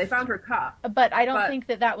 Yeah, they Just- found her cup. But I don't But think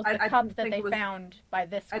that was the I cup didn't that think they it was- found by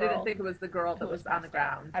this girl. I didn't think it was the girl that who was was on the passed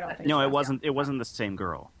out. ground. I don't think No, so. it wasn't. It wasn't the same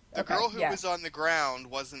girl. The Okay, girl who yeah. was on the ground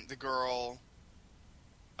wasn't the girl.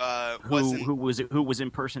 Who was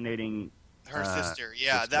impersonating? Her sister?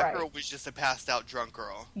 Yeah, that Right. girl was just a passed out drunk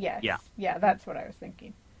girl. Yes. Yeah. Yeah, that's what I was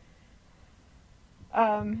thinking.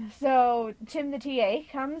 So Tim the TA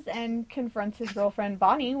comes and confronts his girlfriend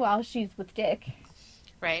Bonnie while she's with Dick.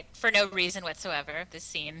 Right. For no reason whatsoever. This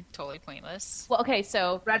scene, totally pointless. Well, okay,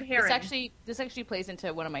 so Red herring. this actually plays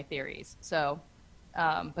into one of my theories. So,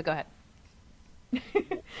 but go ahead.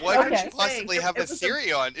 Why Okay. could you possibly Saying, have it a was a-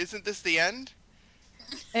 theory on? Isn't this the end?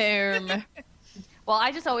 Well,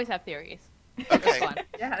 I just always have theories. Okay. It's fun.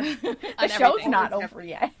 Yeah. The show's not over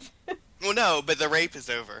yet. Well, no, but the rape is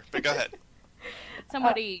over. But go ahead.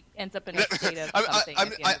 Somebody ends up in a state of something. at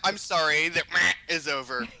the end of I'm sorry that is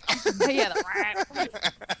over. it. Yeah,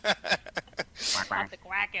 not the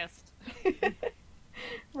quackest.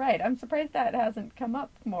 Right, I'm surprised that hasn't come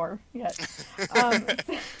up more yet.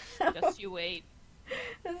 Just you wait.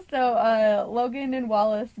 So Logan and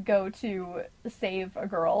Wallace go to save a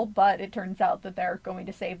girl, but it turns out that they're going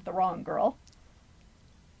to save the wrong girl.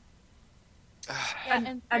 Yeah, and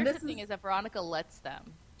and here's this the thing is that Veronica lets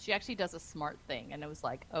them. She actually does a smart thing, and it was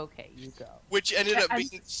like, okay, you go. Which ended up And-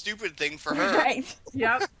 being a stupid thing for her. Right.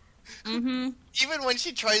 Yep. Mm-hmm. Even when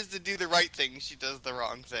she tries to do the right thing, she does the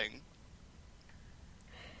wrong thing.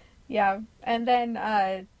 Yeah, and then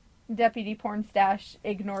Deputy Pornstash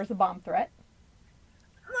ignores a bomb threat.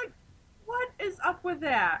 Like, what is up with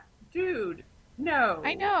that? Dude, no.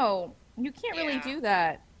 I know. You can't really Yeah. do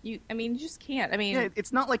that. You just can't. I mean, Yeah,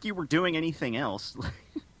 it's not like you were doing anything else.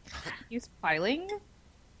 he's filing,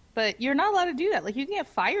 but you're not allowed to do that. Like, you can get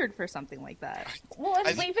fired for something like that. Well, and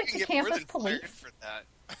I think leave you it can to get more campus than fired police. for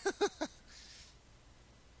that.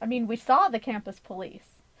 I mean, we saw the campus police.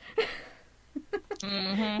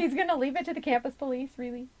 Mm-hmm. He's gonna leave it to the campus police,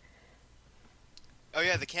 really? Oh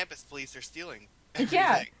yeah, the campus police are stealing.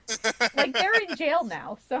 Yeah. everything. Like, they're in jail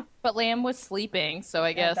now, so But Lamb was sleeping, so I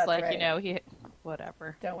Yeah, guess, that's like, right. he,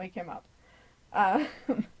 whatever. don't wake him up.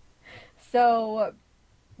 So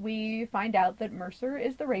we find out that Mercer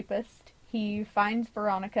is the rapist. He finds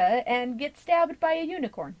Veronica and gets stabbed by a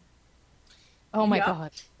unicorn. Oh my Yep.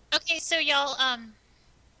 god. Okay, so y'all,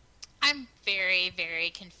 I'm very, very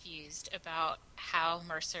confused about how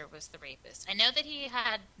Mercer was the rapist. I know that he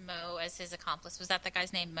had Mo as his accomplice. Was that the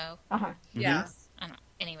guy's name, Mo? Uh-huh. Yes. I don't know.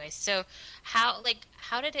 Anyway, so how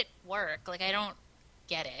did it work? Like, I don't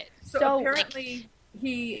get it. So apparently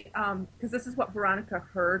he, because this is what Veronica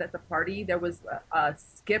heard at the party, there was a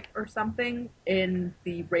skip or something in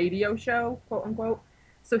the radio show, quote unquote.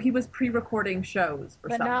 So he was pre-recording shows for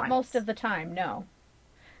but some not nights. most of the time, no.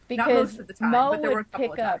 Not Because most of the time, Mo but there were a would couple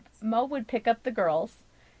pick of up times. Mo would pick up the girls,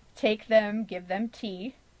 take them, give them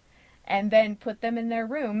tea, and then put them in their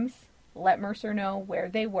rooms, let Mercer know where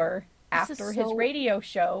they were. After his radio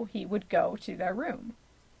show, he would go to their room.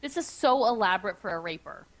 This is so elaborate for a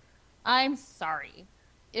raper. I'm sorry.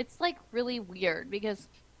 It's like really weird because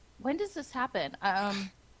when does this happen? I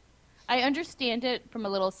understand it from a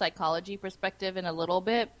little psychology perspective in a little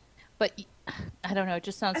bit, but I don't know. It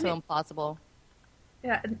just sounds so implausible.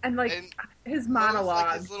 Yeah, and his monologue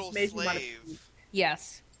like his little made me want to. slave.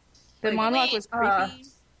 Yes. The Like, monologue was creepy.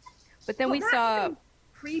 But then we not saw... even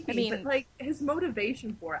creepy, I mean- but like his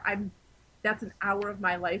motivation for it. That's an hour of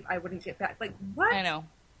my life I wouldn't get back. Like, what? I know.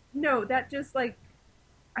 No, that just that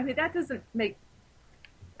doesn't make.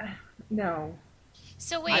 No.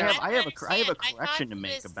 So wait, I have a thought correction to he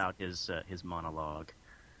make was- about his monologue.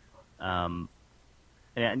 And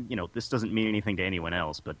this doesn't mean anything to anyone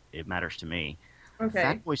else, but it matters to me. Okay.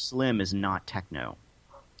 Fatboy Slim is not techno.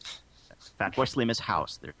 Fatboy Slim is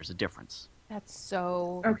house. There's a difference. That's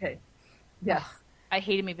so... Okay. Yes. I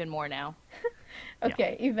hate him even more now.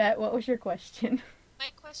 Okay, Yvette, what was your question? My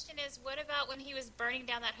question is, what about when he was burning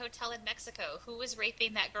down that hotel in Mexico? Who was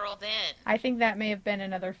raping that girl then? I think that may have been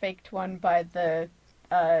another faked one by the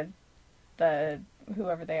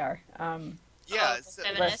whoever they are. Yeah, the so,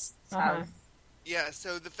 feminists. Uh-huh. yeah.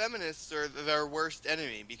 So the feminists are their worst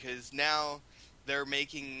enemy because now they're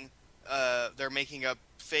making up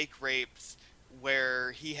fake rapes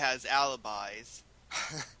where he has alibis.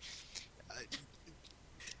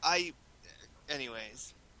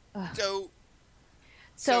 Anyways. Ugh.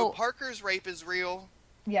 So Parker's rape is real.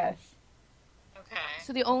 Yes. Okay.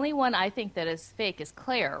 So the only one I think that is fake is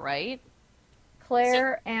Claire, right?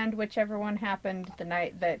 Claire and whichever one happened the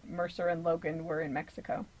night that Mercer and Logan were in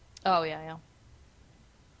Mexico. Oh, yeah.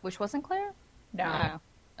 Which wasn't Claire? No.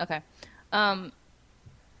 Okay.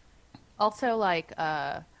 Also,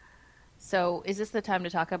 so is this the time to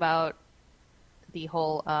talk about the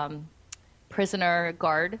whole prisoner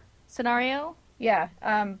guard scenario? Yeah.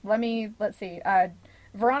 Let's see.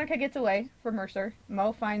 Veronica gets away from Mercer.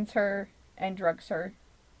 Mo finds her and drugs her.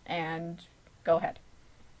 And go ahead.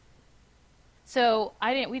 So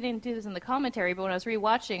we didn't do this in the commentary, but when I was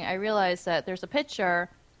rewatching, I realized that there's a picture,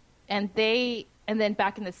 and then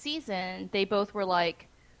back in the season, they both were like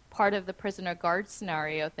part of the prisoner guard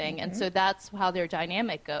scenario thing, and so that's how their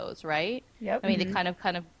dynamic goes, right? Yep. I mean, they kind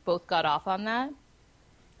of both got off on that.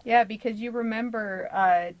 Yeah, because you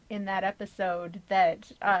remember in that episode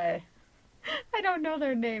that I don't know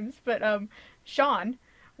their names, but Sean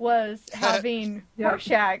was having Yep.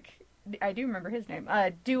 Rorschach, I do remember his name,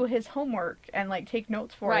 do his homework and take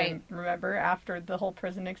notes for him, remember, after the whole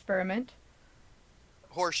prison experiment?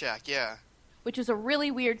 Horshack, yeah. Which was a really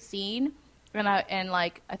weird scene, and I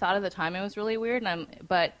thought at the time it was really weird,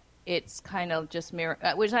 but it's kind of just mirror,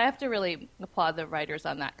 which I have to really applaud the writers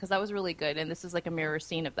on that, because that was really good, and this is like a mirror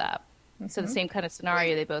scene of that. So the same kind of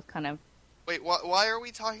scenario, they both kind of... Wait, why are we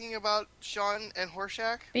talking about Sean and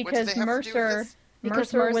Horshack? What do Because they have to do with this?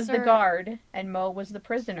 Mercer was the guard and Mo was the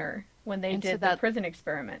prisoner when they did the prison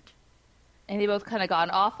experiment. And they both kind of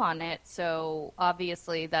got off on it, so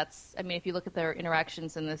obviously that's... I mean, if you look at their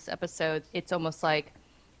interactions in this episode, it's almost like,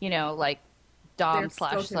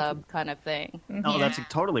 Dom/sub kind of thing. Mm-hmm. Oh, that's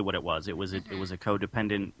totally what it was. It was a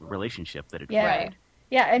codependent relationship that it Right.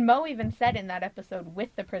 Yeah, and Mo even said in that episode with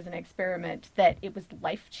the prison experiment that it was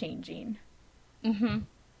life-changing. Mm-hmm.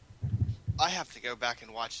 I have to go back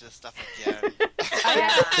and watch this stuff again.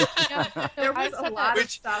 There was a lot of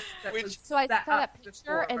stuff that was So I saw set that up picture,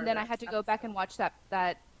 before and then I had to go back and watch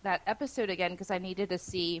that episode again because I needed to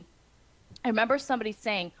see. I remember somebody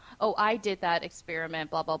saying, "Oh, I did that experiment,"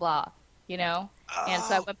 blah blah blah, And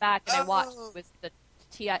so I went back and I watched. It was the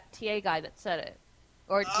TA guy that said it,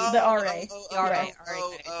 or the RA.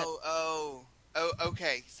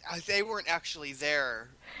 Okay. They weren't actually there.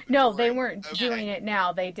 No, they weren't Okay. doing it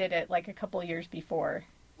now. They did it a couple years before.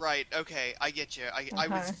 Right, okay, I get you. I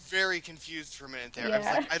was very confused for a minute there. I was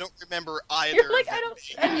Yeah. like, I don't remember either. You're like, of I them don't-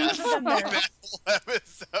 being I in don't remember. that whole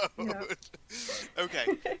episode. Okay,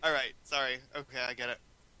 all right, sorry. Okay, I get it.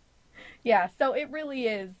 Yeah, so it really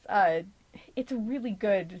is, it's a really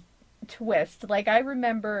good twist. I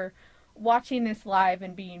remember watching this live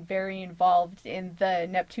and being very involved in the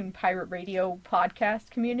Neptune Pirate Radio podcast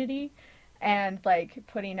community and like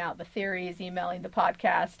putting out the theories, emailing the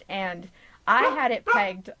podcast, and I had it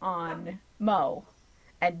pegged on Mo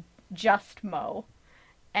and just Mo.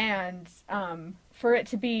 And for it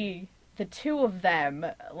to be the two of them,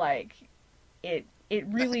 like it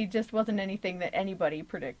really just wasn't anything that anybody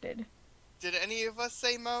predicted. Did any of us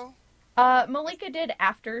say Mo? Malika did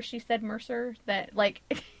after she said Mercer. That like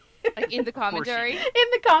Like in the commentary. in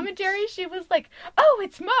the commentary, she was like, "Oh,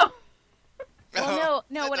 it's Mo." Well,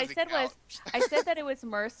 no. That What I doesn't said count. was, I said that it was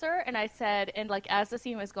Mercer, and I said, and like as the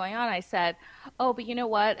scene was going on, I said, "Oh, but you know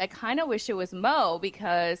what? I kind of wish it was Mo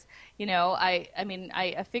because, you know, I mean,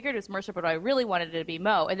 I figured it was Mercer, but I really wanted it to be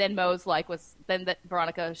Mo." And then Mo's like then that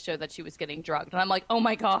Veronica showed that she was getting drugged, and I'm like, "Oh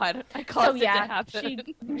my god, I caused it to happen."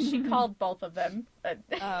 she called both of them like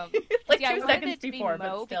Yeah, 2 I wanted seconds it to before, be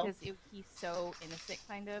Mo but still. because he's so innocent,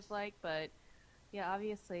 kind of like. But yeah,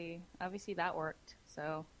 obviously that worked.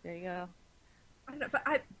 So there you go. I don't know, but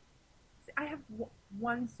I have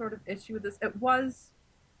one sort of issue with this. It was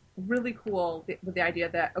really cool with the idea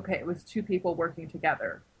that, okay, it was two people working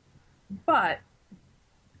together. But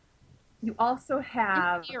you also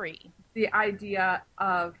have In theory. the idea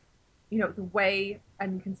of, you know, the way,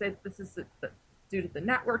 and you can say that this is due to the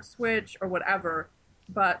network switch or whatever,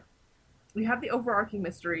 but you have the overarching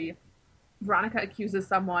mystery. Veronica accuses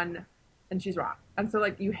someone and she's wrong. And so,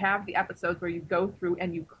 like, you have the episodes where you go through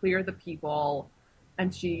and you clear the people,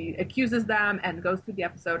 and she accuses them and goes through the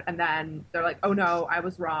episode, and then they're like, oh no, I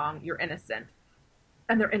was wrong, you're innocent.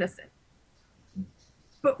 And they're innocent.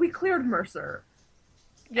 But we cleared Mercer.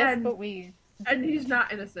 Yes, and, but we. And he's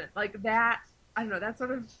not innocent. Like, that, I don't know, that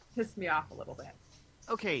sort of pissed me off a little bit.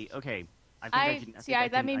 Okay.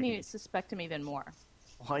 That made me suspect him even more.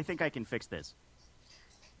 Well, I think I can fix this.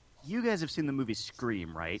 You guys have seen the movie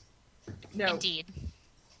Scream, right? No. Indeed.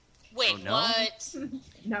 Wait, Oh, no? what?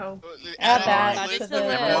 No. Add that Add it to to the the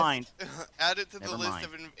Never list. mind. Add it to Never the list mind.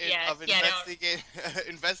 of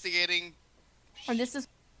investigating. And this is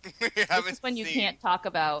we haven't when you seen. can't talk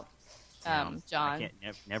about No, John. I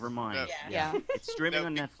can't, never mind. No. Yeah. It's streaming No,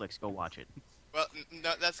 on be- Netflix. Go watch it. Well,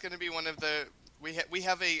 no, that's going to be one of the. We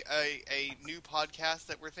have a new podcast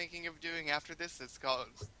that we're thinking of doing after this. It's called.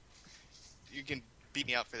 You can beat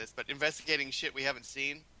me up for this, but investigating shit we haven't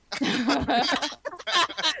seen.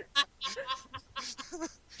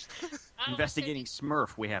 Investigating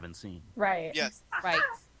Smurf we haven't seen. Right. Yes. Right.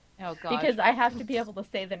 Oh god. Because I have to be able to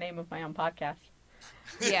say the name of my own podcast.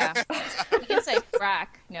 Yeah. You can say frack.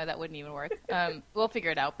 No, that wouldn't even work. We'll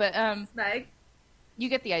figure it out. But Meg, you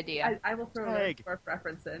get the idea. I will throw a Meg. Smurf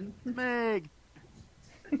reference in. Meg.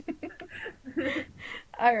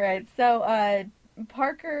 All right. So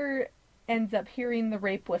Parker ends up hearing the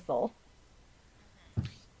rape whistle.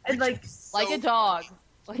 And, like, Like a dog.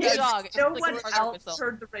 Like Yeah, a dog. no It's like one a Parker else whistle.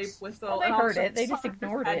 heard the rape whistle. Well, they and heard also it. They just Parker's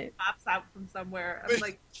ignored head it. Pops out from somewhere. I'm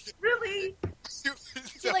like, really?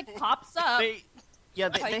 He like pops up.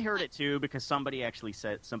 They heard it too because somebody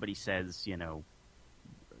says, you know,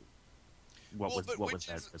 what was that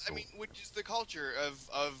whistle? I mean, which is the culture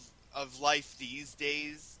of life these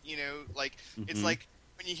days? You know, like it's Mhm. like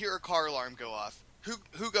when you hear a car alarm go off,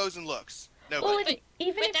 who goes and looks? Nobody. Well,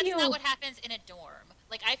 even But if that's you not what happens in a dorm.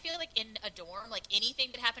 Like, I feel like in a dorm, like, anything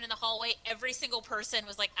that happened in the hallway, every single person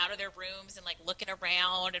was, like, out of their rooms and, like, looking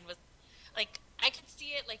around and was, like, I could see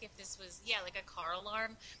it, like, if this was, like, a car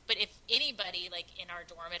alarm. But if anybody, like, in our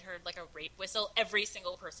dorm had heard, like, a rape whistle, every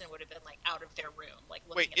single person would have been, like, out of their room, like,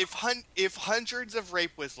 looking Wait, if hundreds of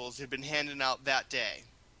rape whistles had been handed out that day,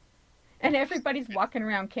 and everybody's walking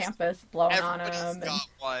around campus blowing on everybody's them. got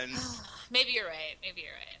one. Maybe you're right.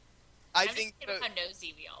 I I'm think just thinking of how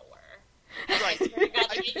nosy we all were. right. God,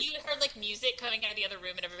 like, you heard like music coming out of the other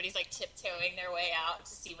room, and everybody's like tiptoeing their way out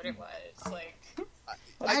to see what it was. Like,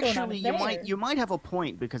 What's going on Actually, there? you might have a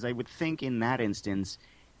point because I would think in that instance,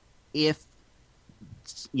 if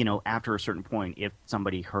you know, after a certain point, if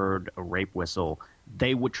somebody heard a rape whistle,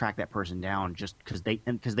 they would track that person down just because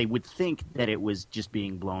they would think that it was just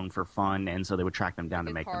being blown for fun, and so they would track them down to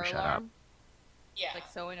The make them car shut up. alarm, yeah, Like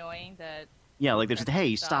so annoying that. Yeah, like they're just,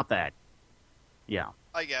 hey, Stop. stop that. Yeah,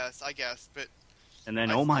 I guess, but and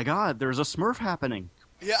then I oh my God, there's a Smurf happening.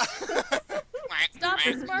 yeah. Stop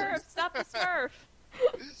the Smurf! Stop the Smurf!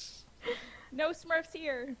 No Smurfs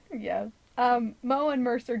here. Yeah. Mo and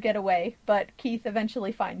Mercer get away, but Keith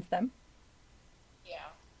eventually finds them.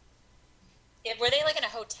 yeah. Were they like in a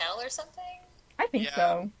hotel or something? I think Yeah,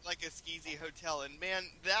 so. like a skeezy hotel, and man,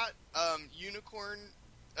 that unicorn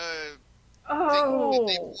thing Oh. that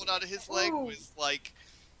they pulled out of his leg Oh. was like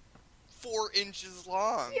 4 inches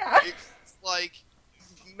long. Yeah. It's like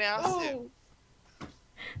massive.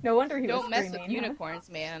 No wonder he was Don't mess screaming. with unicorns,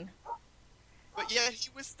 man. But yeah, he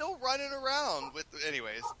was still running around with.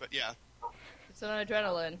 Anyways, but yeah. It's on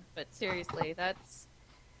adrenaline, but seriously, that's...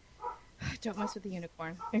 Don't mess with the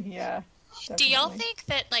unicorn. Yeah. Do y'all definitely. think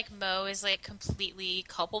that like Mo is like completely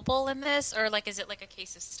culpable in this, or like is it like a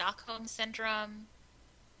case of Stockholm syndrome?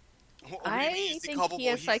 What do you mean, I is he think culpable? he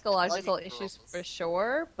has He's psychological liking issues girls. for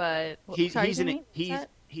sure, but... He's Sorry, an Jamie? What's he's that?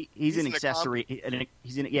 he's an an accessory.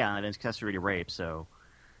 An accessory to rape. So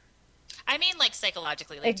I mean, like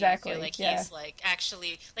psychologically, like Exactly, do you feel like yeah. he's like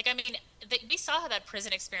actually like I mean, we saw how that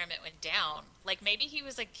prison experiment went down. Like maybe he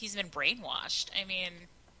was like he's been brainwashed. I mean,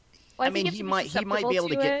 Well, I think mean, you have to he might be able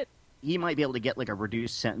to susceptible get it. he might be able to get like a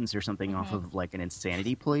reduced sentence or something off of like an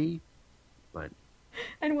insanity plea. But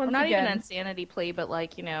And once Well, not again, even an insanity plea, but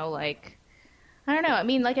like, like... I don't know. I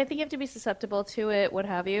mean, like, I think you have to be susceptible to it, what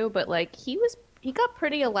have you, but like, he got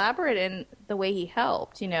pretty elaborate in the way he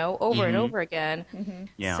helped, over and Mhm. over again.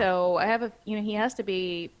 yeah, So I have he has to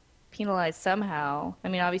be penalized somehow. I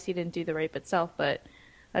mean, obviously he didn't do the rape itself, but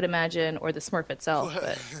I'd imagine, or the smurf itself,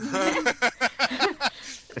 but...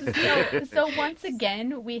 so once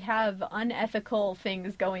again, we have unethical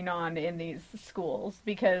things going on in these schools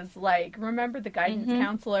because, like, remember the guidance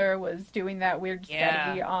counselor was doing that weird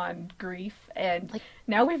study on grief, and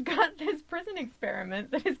now we've got this prison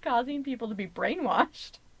experiment that is causing people to be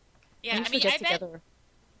brainwashed. yeah, We I should mean, get I together.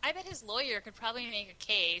 bet his lawyer could probably make a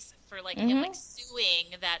case for like him like suing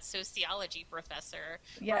that sociology professor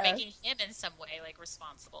Yeah. or making him in some way like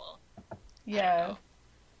responsible. Yeah.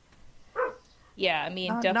 Yeah, I mean,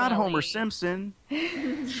 not, definitely... not Homer Simpson.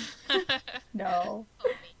 No.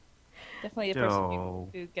 Definitely the person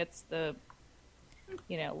who gets the,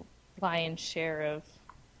 lion's share of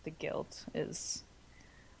the guilt is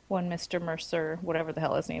one Mr. Mercer, whatever the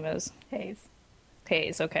hell his name is.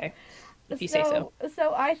 Hayes, okay. If you say so.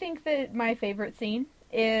 So I think that my favorite scene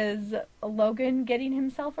is Logan getting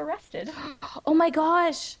himself arrested. Oh my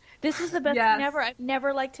gosh! This was the best Yes. scene ever. I've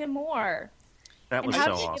never liked him more. That was And how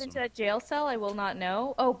so did he get awesome. into that jail cell? I will not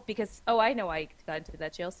know. Oh, I know why he got into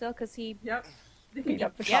that jail cell, because he... Yep. Beat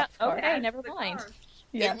up the Yeah, cop's car. okay, never mind.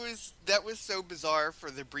 Yeah. That was so bizarre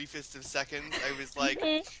for the briefest of seconds. I was like,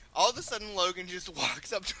 all of a sudden Logan just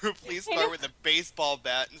walks up to a police car with a baseball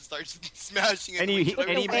bat and starts smashing it. And he the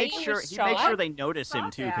way makes he sure was he makes shot- sure they notice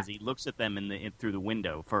him too Yeah. because he looks at them through the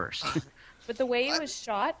window first. But the way he was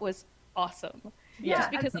shot was awesome. Yeah.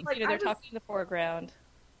 Just because, and, like, they're I was- talking in the foreground.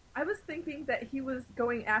 I was thinking that he was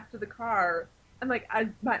going after the car, and like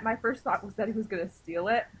my first thought was that he was going to steal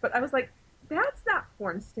it, but I was like, that's not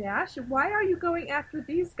porn stash. Why are you going after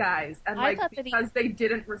these guys? And I like thought that he- because they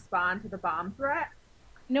didn't respond to the bomb threat.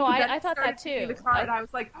 No, But then I he thought started that to see too. The car, and I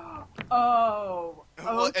was like, oh,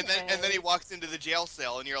 Well, okay. and then he walks into the jail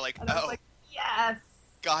cell, and you're like, And I was oh, like, yes,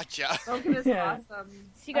 gotcha. Logan is Yeah. awesome.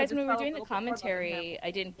 See, I guys, just when we were fell a doing the little bit more in love with him. commentary,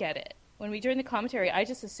 I didn't get it. When we were doing the commentary, I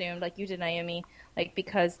just assumed, like you did, Naomi, like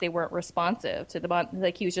because they weren't responsive to the bomb,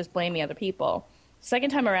 like he was just blaming other people.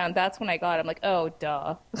 Second time around, that's when I got it. I'm like, oh,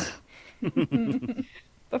 duh.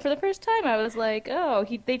 But for the first time, I was like, oh,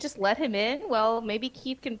 they just let him in? Well, maybe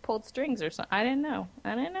Keith can pull strings or something. I didn't know.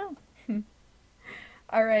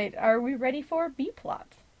 All right, are we ready for B plot?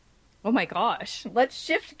 Oh my gosh. Let's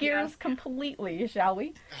shift gears Yes. completely, shall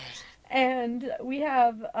we? And we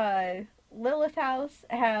have Lilith House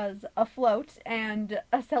has a float and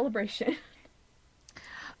a celebration.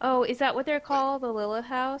 Oh, is that what they're called? The Lilith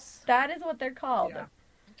House? That is what they're called. Yeah.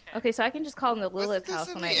 Okay, so I can just call them the Lilith Wasn't House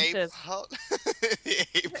this when in I the instead of... A-plot? The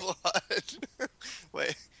A-plot.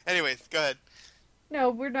 Wait. Anyways, go ahead. No,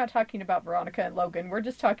 we're not talking about Veronica and Logan. We're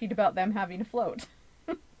just talking about them having a float.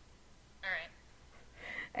 All right.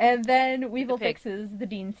 And then Weevil pig. fixes the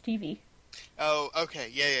Dean's TV. Oh, okay.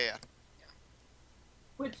 Yeah.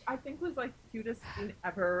 Which I think was like the cutest scene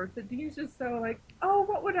ever. The Dean's just so like, oh,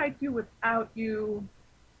 what would I do without you?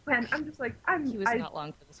 And I'm just like, He was not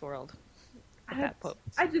long for this world. At that point.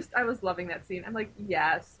 I was loving that scene. I'm like,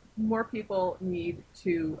 yes, more people need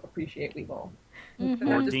to appreciate Weevil. Mhm. That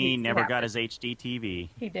Poor just needs Dean to never happen. got his HD TV.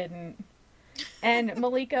 He didn't. And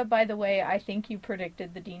Malika, by the way, I think you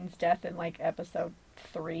predicted the Dean's death in like episode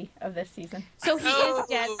 3 of this season. So he Oh, is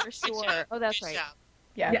dead for good sure. job. Oh, that's Good right. job.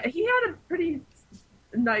 Yeah. Yeah, he had a pretty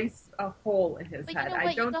nice hole in his But you head. know I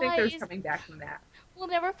what, you don't think there's guys- coming back from that. We'll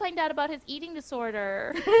never find out about his eating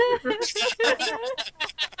disorder.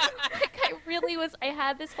 I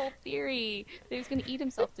had this whole theory that he was going to eat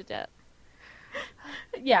himself to death.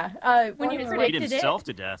 Yeah. When Oh, you yeah. Eat predicted himself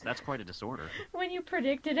to death. That's quite a disorder. when you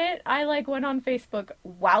predicted it, I like went on Facebook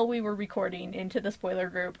while we were recording into the spoiler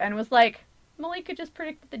group and was like, Malika just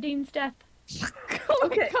predicted the Dean's death. Oh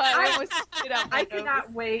Okay, my god, I almost spit out my I nose.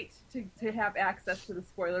 cannot wait to have access to the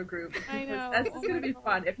spoiler group. I Because know. this is going to be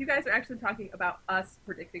fun. If you guys are actually talking about us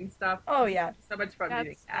predicting stuff, Oh, this yeah. is so much fun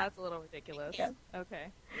reading that. That's a little ridiculous. Yeah. Okay.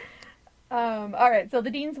 All right, so the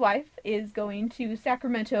dean's wife is going to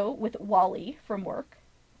Sacramento with Wally from work.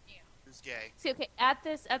 Who's gay? See, okay, at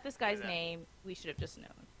this guy's name, we should have just known.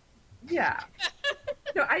 Yeah.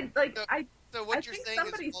 No, So what I you're think saying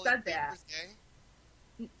somebody is Wally said that. Baker's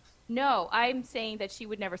gay? No, I'm saying that she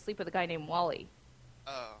would never sleep with a guy named Wally.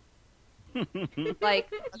 Oh. Like,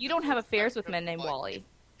 you don't have affairs with men named Wally.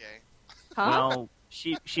 Gay. Huh? Well,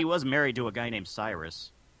 she was married to a guy named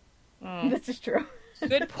Cyrus. Mm, This is true.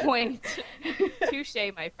 good point. Touche,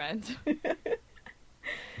 my friend.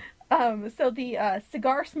 So the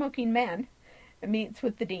cigar-smoking man meets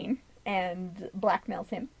with the dean and blackmails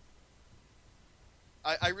him.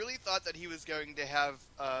 I really thought that he was going to have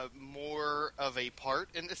more of a part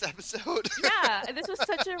in this episode. Yeah, this was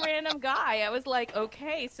such a random guy. I was like,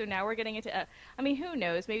 okay, so now we're getting into... I mean, who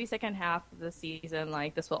knows? Maybe second half of the season,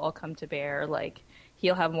 like, this will all come to bear. Like,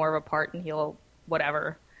 he'll have more of a part and he'll...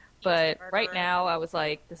 whatever. But right now, I was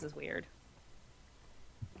like, this is weird.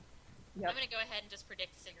 Yep. I'm going to go ahead and just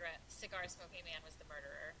predict cigar smoking man was the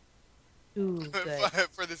murderer. Ooh, good.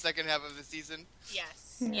 For the second half of the season.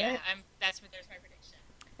 Yes. Right. Yeah, there's my prediction.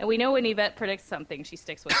 And we know when Yvette predicts something, she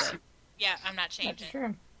sticks with it. Yeah, I'm not That's changing.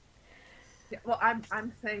 true. Yeah, well, I'm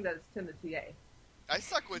saying that it's Timothy A. I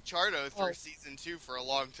stuck with Chardo through Oh. season 2 for a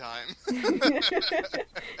long time.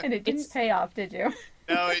 And it didn't pay off, did you?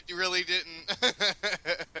 No, it really didn't.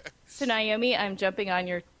 So Naomi, I'm jumping on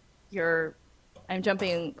your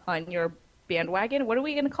bandwagon. What are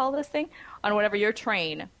we going to call this thing? On whatever your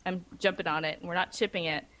train. I'm jumping on it, and we're not chipping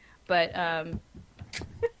it. But I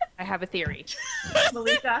have a theory.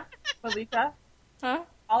 Malika, Huh?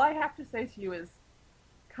 all I have to say to you is,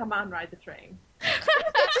 come on, ride the train.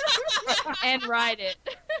 And ride it.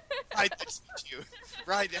 Right next to you.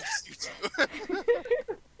 Right next to you.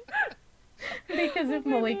 Because if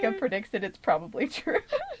Malika predicts it, it's probably true.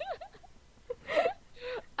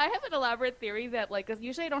 I have an elaborate theory that, like, 'cause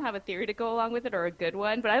usually I don't have a theory to go along with it or a good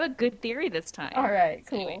one, but I have a good theory this time. All right,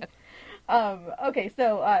 So cool. anyway, Okay,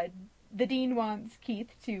 so the dean wants Keith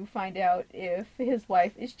to find out if his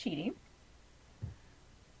wife is cheating.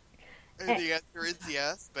 The answer is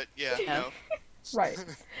yes, but yeah, no. Right.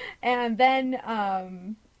 And then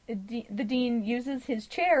the dean uses his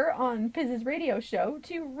chair on Piz's radio show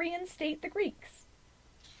to reinstate the Greeks.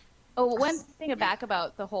 Oh, one thing back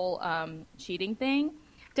about the whole cheating thing.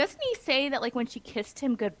 Doesn't he say that, like, when she kissed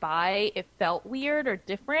him goodbye, it felt weird or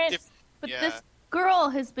different? But yeah. this girl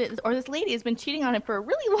has been, or this lady has been cheating on him for a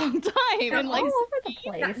really long time. And, like, all over the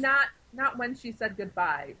place. Not when she said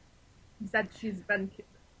goodbye. He said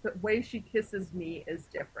the way she kisses me is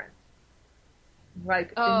different.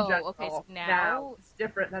 Like, Oh, in general, okay, so now- now it's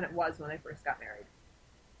different than it was when they first got married.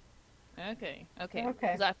 okay. Okay.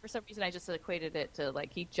 'Cause for some reason, I just equated it to,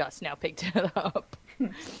 like, he just now picked it up.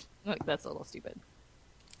 Like, that's a little stupid.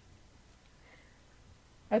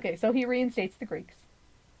 Okay, so he reinstates the Greeks.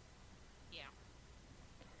 Yeah.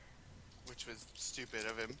 Which was stupid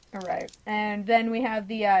of him. All right. And then we have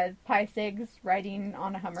the Pi Sigs riding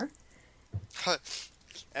on a Hummer.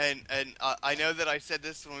 And I know that I said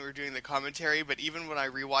this when we were doing the commentary, but even when I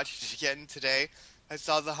rewatched it again today, I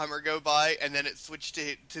saw the Hummer go by, and then it switched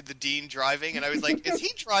to the Dean driving, and I was like, is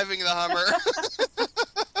he driving the Hummer?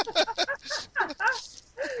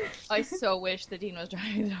 I so wish the dean was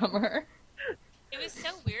driving the Hummer. It was so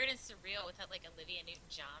weird and surreal with that, like, Olivia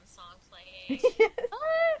Newton-John song playing.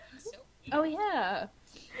 So weird. Oh, yeah.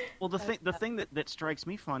 Well, the thing that strikes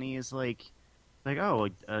me funny is like oh,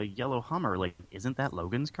 a yellow Hummer. Like, isn't that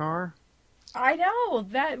Logan's car? I know,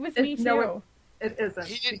 that was me too. No, it isn't.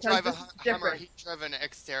 He didn't because drive a this is Hummer, different. he drove an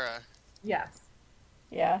Xterra. Yes.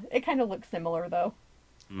 Yeah, it kind of looks similar though.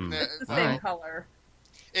 Hmm. It's the All same right. color.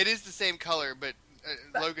 It is the same color, but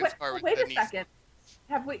But Logan's car was wait the a second.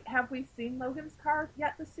 Have we seen Logan's car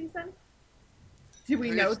yet this season? Do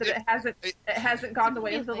we know that it hasn't gone the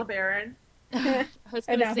way of the LeBaron? I was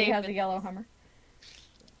And gonna now say he has if a yellow Hummer.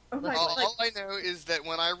 Oh my All, god! all I know is that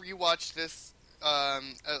when I rewatched this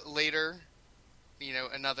later,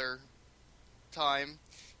 another time,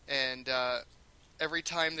 and every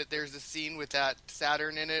time that there's a scene with that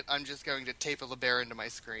Saturn in it, I'm just going to tape a LeBaron to my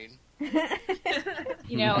screen.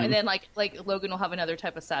 and then like Logan will have another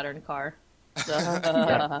type of Saturn car.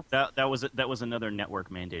 Yeah. That was another network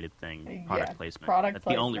mandated thing. Product Yeah, placement. product That's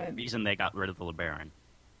the only placement. reason they got rid of the LeBaron.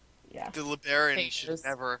 Yeah. The LeBaron Thanks. should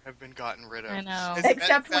never have been gotten rid of. I know. As a matter of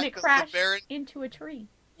Except when fact, it crashed the LeBaron, into a tree.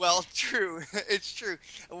 well, true. It's true.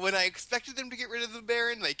 When I expected them to get rid of the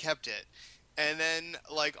Baron, they kept it. And then,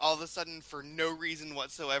 like, all of a sudden, for no reason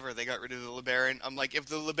whatsoever, they got rid of the LeBaron. I'm like, if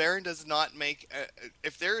the LeBaron does not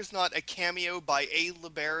if there is not a cameo by a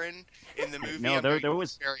LeBaron in the movie, No, I'm there going to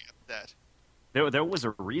was be very upset. there was a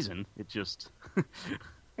reason. It just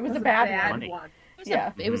It was a bad one. one.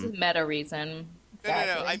 It was a meta reason. No.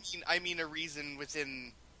 Exactly. I mean a reason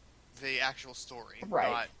within the actual story.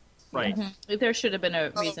 Right. Not, right. Mm-hmm. There should have been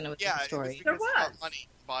a reason with yeah, the story. It was because There he got was. money,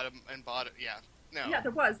 bought it. Yeah. No. Yeah,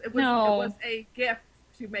 there was. It was a gift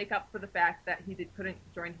to make up for the fact that he couldn't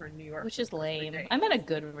join her in New York. Which is lame. 3 days. I meant a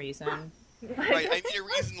good reason. Right. I mean a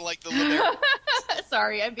reason like the LeBaron.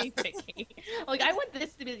 Sorry, I'm being picky. Like, I want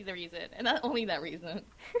this to be the reason, and not only that reason.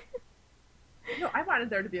 No, I wanted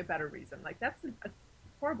there to be a better reason. Like, that's a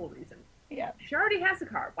horrible reason. Yeah. She already has a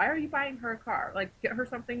car. Why are you buying her a car? Like, get her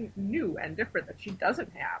something new and different that she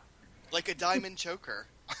doesn't have. Like a diamond choker.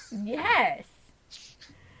 Yes.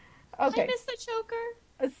 Okay. I miss the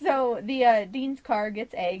choker. So the Dean's car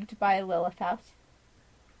gets egged by Lilith House.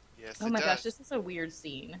 Yes, Oh it my does. gosh, this is a weird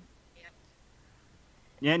scene.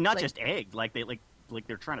 Yeah, not Like- just egg. Like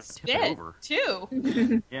they're trying to tip it Spit, over.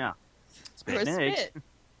 too. Yeah. Spit Or and eggs. spit.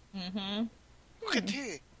 Mm-hmm.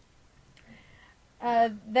 Kate.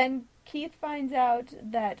 Then Keith finds out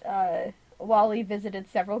that Wally visited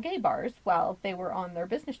several gay bars while they were on their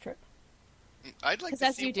business trip. I'd like 'Cause to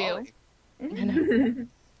as see you do. Wally.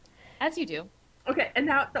 As you do. Okay, and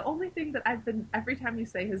now the only thing that every time you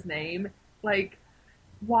say his name, like,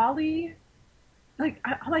 Wally, like,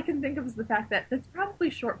 all I can think of is the fact that it's probably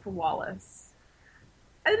short for Wallace.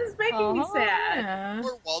 It is making me sad. Yeah.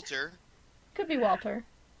 Or Walter. Could be Walter.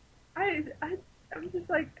 I'm just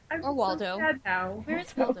like, I'm Or Waldo. so sad now.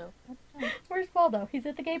 Where's Waldo? Where's Waldo? He's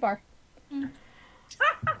at the gay bar.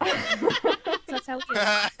 That's how we do.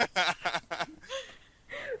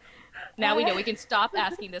 Now we know we can stop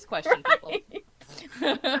asking this question, people.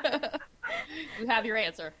 You have your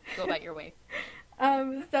answer. Go about your way.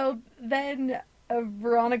 So then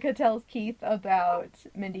Veronica tells Keith about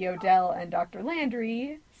Mindy O'Dell and Dr.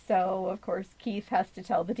 Landry. So, of course, Keith has to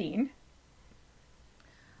tell the Dean.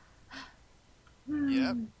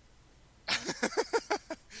 Yep.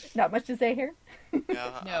 Not much to say here.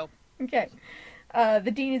 Yeah. No. Okay.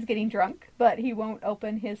 The Dean is getting drunk, but he won't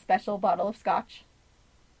open his special bottle of scotch.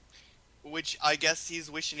 Which I guess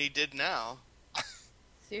he's wishing he did now.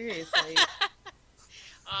 Seriously.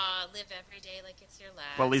 Live every day like it's your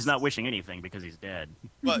last. Well, he's not wishing anything because he's dead.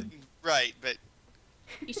 But right, but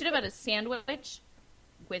You should have had a sandwich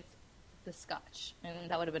with the scotch, and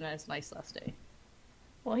that would have been a nice last day.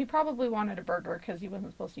 Well, he probably wanted a burger because he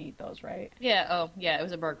wasn't supposed to eat those, right? Yeah, oh, yeah, it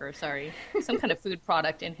was a burger, sorry. Some kind of food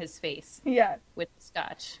product in his face Yeah, with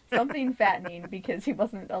scotch. something fattening because he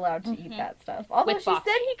wasn't allowed to eat that stuff. Although With she box.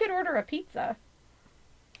 said he could order a pizza.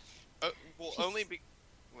 well, only be.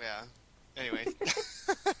 Yeah. Anyways.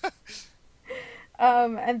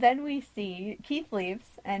 And then we see Keith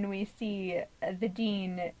leaves, and we see the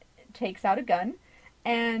Dean takes out a gun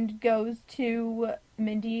and goes to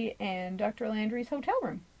Mindy and Dr. Landry's hotel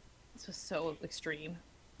room. This was so extreme.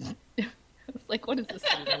 I was like, what is this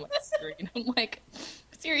scene on my screen? I'm like,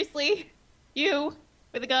 seriously? You?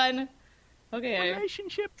 With a gun? Okay.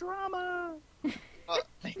 Relationship drama. I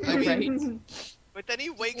mean, Right. but then he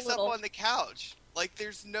wakes up Little. on the couch. Like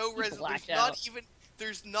there's no He's blacked there's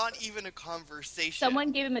out. not even a conversation.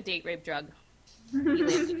 Someone gave him a date rape drug. He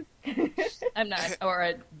lived. I'm not. Or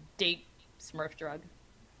a date smurf drug.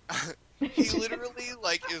 He literally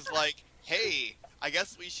is like, "Hey, I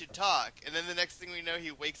guess we should talk." And then the next thing we know,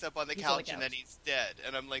 he wakes up on the He's on the couch and then couch. he's dead.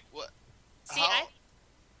 And I'm like, "What?" See, How?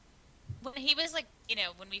 when he was like,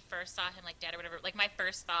 when we first saw him like dead or whatever, like my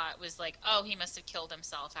first thought was like, oh, he must have killed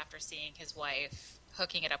himself after seeing his wife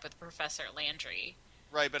hooking it up with Professor Landry.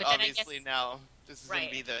 Right, but But then I obviously guess- now this is going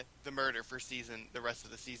Right. to be the murder for the rest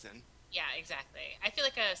of the season. Yeah, exactly. I feel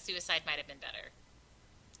like a suicide might have been better,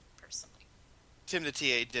 personally. Tim the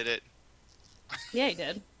TA did it. Yeah, he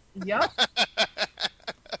did. Yep.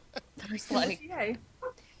 There's like Yay.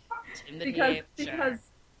 Tim the Because DA. because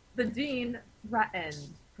the Dean threatened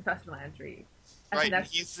Professor Landry. And Right,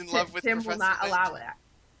 that's- he's in love with Tim will Professor not allow Landry.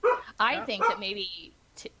 it. I think that maybe.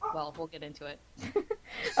 Well, we'll get into it.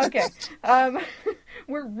 Okay,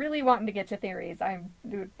 we're really wanting to get to theories.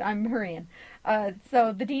 I'm hurrying.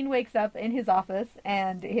 So the Dean wakes up in his office,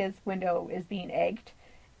 and his window is being egged,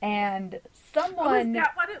 and Was someone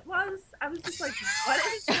that what it was? I was just like, what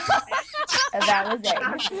is that was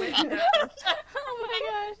eggs. Oh my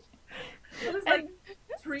gosh. It was like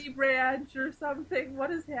tree branch or something.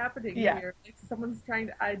 What is happening Yeah. here? Like someone's trying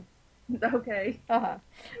to. Okay. Uh-huh.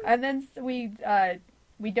 And then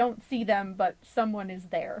we don't see them, but someone is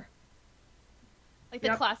there. Like the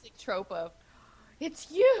Yep. classic trope of,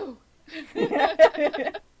 It's you!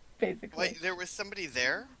 Basically. Wait, there was somebody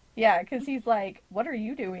there? Yeah, because he's like, what are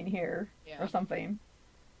you doing here? Yeah. Or something.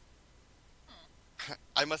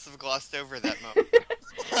 I must have glossed over that moment.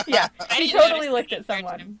 Yeah, I he didn't totally notice looked the at someone.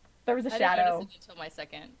 interaction. There was a I didn't shadow. notice it until my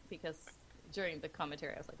second, because during the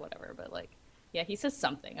commentary I was like, whatever, but like, yeah, he says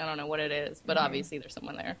something. I don't know what it is, but obviously there's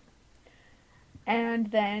someone there.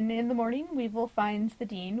 And then in the morning, Weevil finds the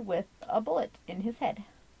Dean with a bullet in his head.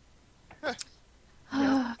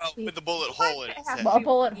 Oh, with the bullet hole in its head. A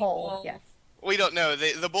bullet hole, yes. We don't know.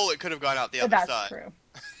 The bullet could have gone out the other That's side. true.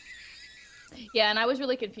 Yeah, and I was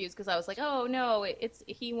really confused because I was like, "Oh no,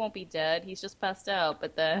 he won't be dead. He's just passed out."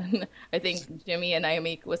 But then I think Jimmy and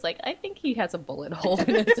Naomi was like, "I think he has a bullet hole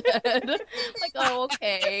in his head." Like, oh,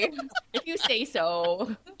 okay, if you say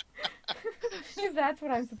so. If that's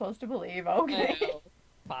what I'm supposed to believe, okay. Oh,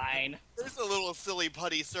 fine. There's a little silly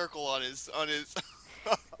putty circle on his on his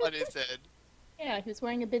head. Yeah, he was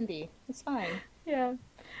wearing a bindi. It's fine. Yeah.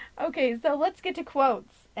 Okay, so let's get to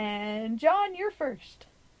quotes. And John, you're first.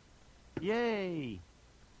 Yay!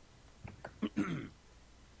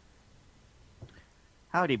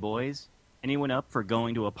 Howdy, boys. Anyone up for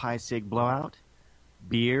going to a Pi Sig blowout?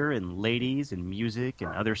 Beer and ladies and music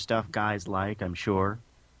and other stuff guys like, I'm sure.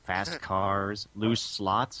 Fast cars, loose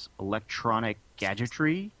slots, electronic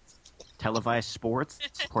gadgetry, televised sports,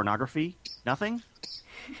 pornography. Nothing?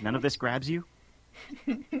 None of this grabs you?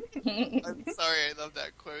 I'm sorry, I love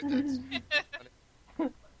that quote. That's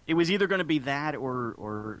funny. It was either going to be that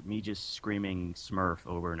or me just screaming Smurf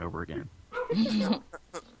over and over again.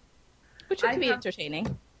 Which could be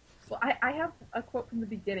entertaining. Well, I have a quote from the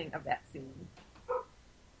beginning of that scene.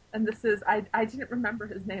 And this is, I didn't remember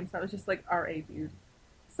his name, so I was just like, R.A. dude.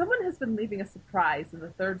 Someone has been leaving a surprise in the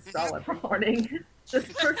third stall every morning. This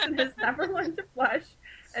person has never learned to flush,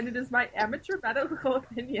 and it is my amateur medical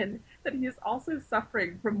opinion that he is also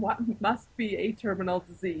suffering from what must be a terminal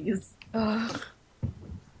disease. Ugh.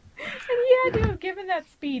 And he had to have given that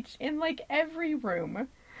speech in, like, every room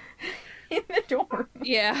in the dorm.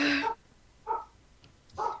 Yeah.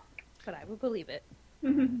 But I would believe it.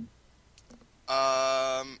 I'm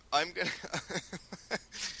gonna.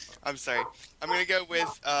 I'm sorry. I'm gonna go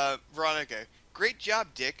with Veronica. Great job,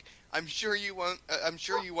 Dick. I'm sure you won. I'm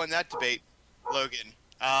sure you won that debate, Logan.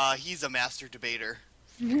 He's a master debater.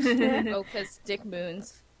 Oh, because Dick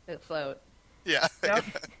moons that float. Yeah. Yep.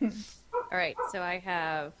 All right, so I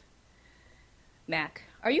have Mac.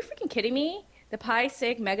 Are you freaking kidding me? The Pi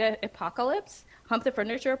Sig Mega Apocalypse? Hump the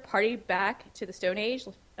furniture, party back to the Stone Age,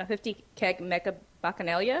 a 50 keg Mega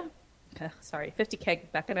Bacchanalia? 50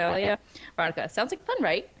 keg Bacchanalia. Veronica, sounds like fun,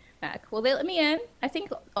 right? Mac, will they let me in? I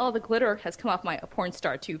think all the glitter has come off my porn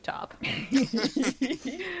star tube top.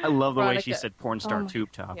 I love the way she Veronica. said porn star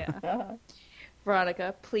tube top. Yeah.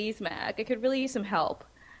 Veronica, please, Mac. I could really use some help.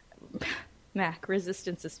 Mac,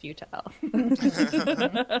 resistance is futile.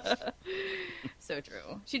 So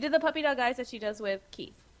true. She did the puppy dog eyes that she does with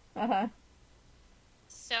Keith. Uh-huh.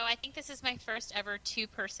 So I think this is my first ever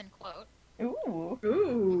two-person quote. Ooh.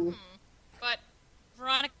 Ooh. But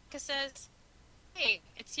Veronica says, "Hey,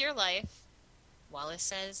 it's your life." Wallace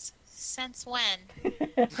says, "Since when?"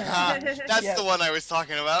 That's Yep. the one I was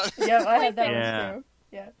talking about. Yep, I had that Yeah. one too.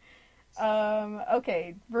 Yeah.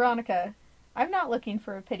 Okay, Veronica. I'm not looking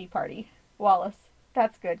for a pity party. Wallace.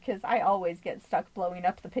 That's good, because I always get stuck blowing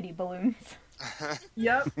up the pity balloons.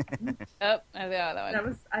 Yep. Oh, I got that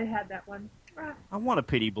one. I had that one. Ah. I want a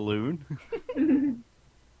pity balloon.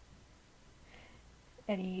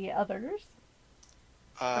 Any others?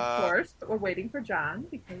 Of course, but we're waiting for John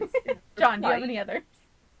because John, do you have any others?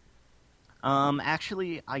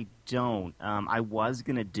 Actually, I don't. I was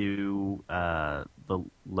gonna do the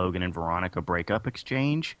Logan and Veronica breakup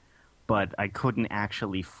exchange, but I couldn't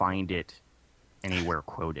actually find it anywhere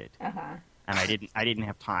quoted, Uh-huh. and I didn't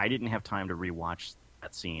have time. I didn't have time to rewatch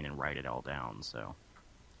that scene and write it all down. So,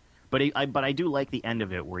 but I do like the end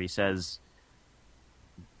of it where he says,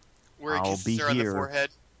 Where he I'll kisses be her on the here. forehead.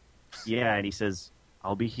 "Yeah," and he says,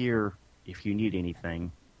 "I'll be here if you need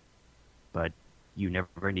anything, but you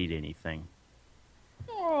never need anything."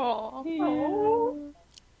 Aww.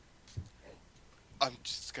 I'm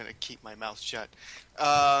just gonna keep my mouth shut.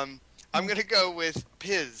 I'm gonna go with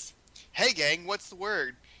Piz. Hey gang, what's the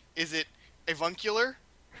word? Is it avuncular?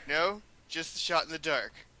 No, just a shot in the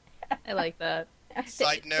dark. I like that.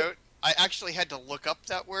 Side note, I actually had to look up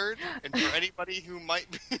that word, and for anybody who might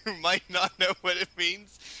not know what it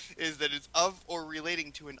means, is that it's of or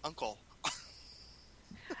relating to an uncle.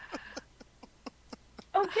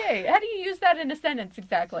 Okay, how do you use that in a sentence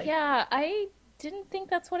exactly? Yeah, I didn't think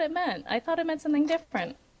that's what it meant. I thought it meant something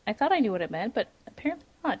different. I thought I knew what it meant, but apparently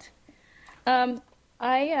not.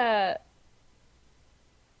 That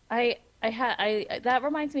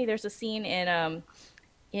reminds me. There's a scene in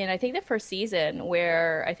I think the first season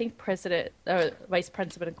where I think Vice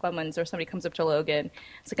President Clemens or somebody comes up to Logan.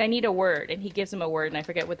 It's like, I need a word, and he gives him a word, and I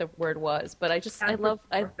forget what the word was. But I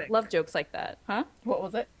love jokes like that, huh? What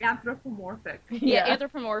was it? Anthropomorphic. Yeah,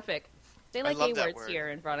 anthropomorphic. They like love gay that words word. here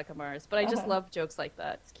in Veronica Mars, but I just love jokes like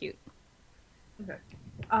that. It's cute. Okay.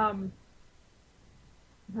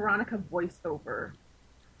 Veronica voiceover.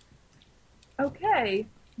 Okay,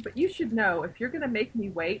 but you should know, if you're going to make me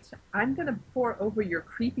wait, I'm going to pour over your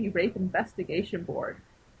creepy rape investigation board.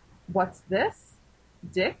 What's this?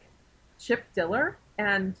 Dick? Chip Diller?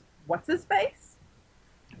 And what's his face?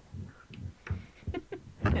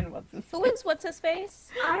 And What's his face?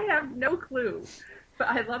 I have no clue. But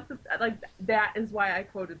I love that is why I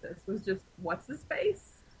quoted this, was just, what's his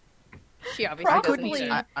face? She obviously doesn't Probably,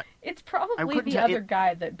 either. it's probably couldn't the tell- other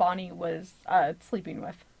guy that Bonnie was sleeping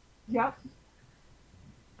with. Yep.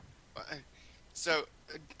 So,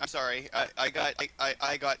 I'm sorry. I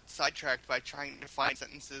got sidetracked by trying to find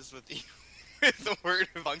sentences with the with the word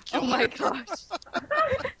avuncular. Oh my gosh.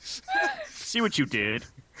 See what you did.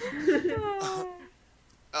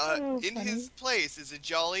 In his place is a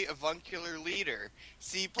jolly avuncular leader.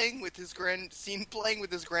 Seen playing with his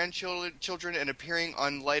grandchildren and appearing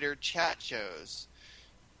on lighter chat shows.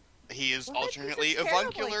 He is alternately These are terrible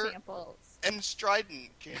avuncular examples. and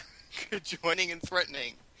strident, joining and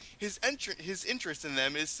threatening. His interest in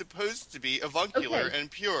them is supposed to be avuncular Okay. and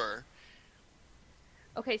pure.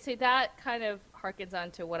 Okay, so that kind of harkens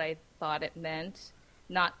on to what I thought it meant.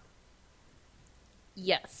 Not.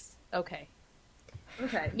 Yes. Okay.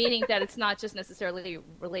 Okay. Meaning that it's not just necessarily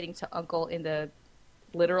relating to uncle in the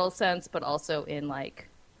literal sense, but also in like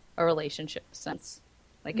a relationship sense,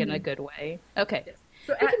 like in a good way. Okay. Yes.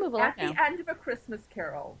 So We can move along at now. the end of A Christmas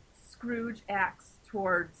Carol, Scrooge acts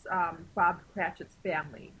towards Bob Cratchit's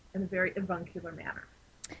family in a very avuncular manner.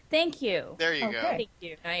 Thank you. There you go. Okay. Thank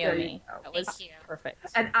you, Naomi. go. That was Thank you. perfect.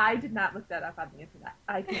 And I did not look that up on the internet.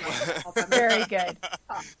 I came up with it all by Very myself. good.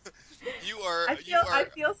 I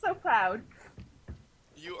feel so proud.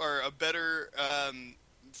 You are a better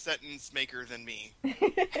sentence maker than me.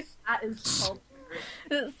 That is so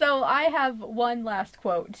So I have one last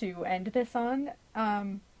quote to end this on,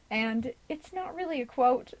 and it's not really a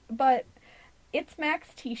quote, but it's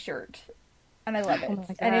Mac's t-shirt, and I love it. Oh my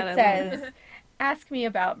God, and I it love says, "Ask me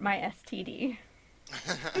about my STD."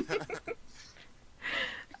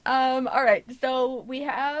 All right, so we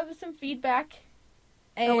have some feedback.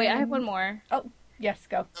 And... Oh wait, I have one more. Yes,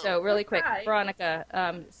 go. So really quick, Right. Veronica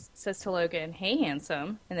says to Logan, "Hey,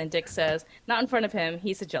 handsome," and then Dick says, "Not in front of him.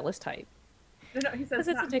 He's a jealous type." No, he says Because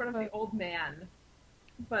it's not a in dick front of the quote. old man.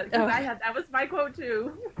 But Oh. that was my quote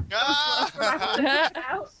too.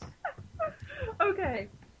 Ah! Okay.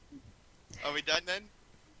 Are we done then?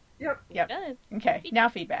 Yep. Yep. Good. Okay, now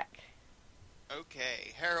feedback.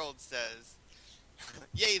 Okay. Harold says,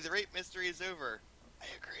 "Yay, the rape mystery is over." I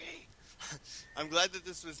agree. I'm glad that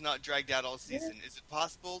this was not dragged out all season. Is it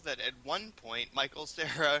possible that at one point Michael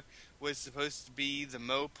Cera was supposed to be the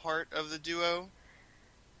Mo part of the duo?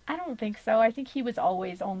 I don't think so. I think he was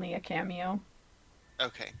always only a cameo.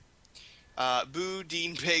 Okay. Boo,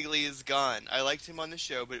 Dean Bagley is gone. I liked him on the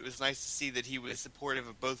show, but it was nice to see that he was supportive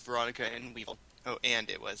of both Veronica and Weevil. Oh, and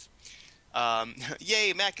it was.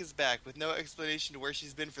 Yay, Mac is back with no explanation to where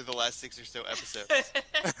she's been for the last 6 or so episodes.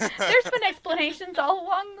 There's been explanations all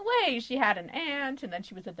along the way. She had an aunt, and then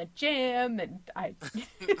she was at the gym, and I...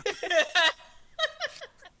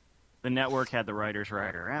 The network had the writers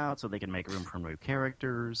write her out so they can make room for new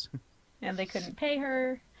characters. and they couldn't pay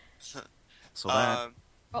her. So that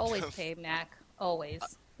Always pay Mac. Always.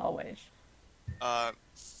 Always.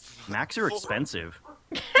 Macs are expensive.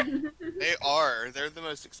 They are. They're the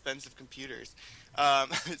most expensive computers.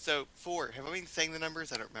 So 4. Have I been saying the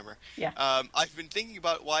numbers? I don't remember. Yeah. I've been thinking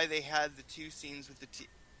about why they had the two scenes with the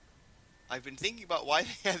I've been thinking about why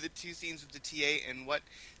they had the two scenes with the TA and what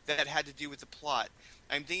that had to do with the plot.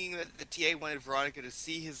 I'm thinking that the TA wanted Veronica to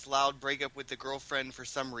see his loud breakup with the girlfriend for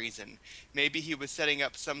some reason. Maybe he was setting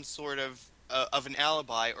up some sort of an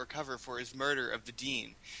alibi or cover for his murder of the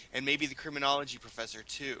dean, and maybe the criminology professor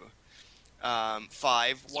too.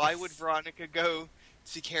 5. Why would Veronica go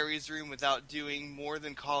to Carrie's room without doing more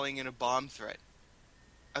than calling in a bomb threat?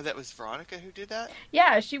 Oh, that was Veronica who did that?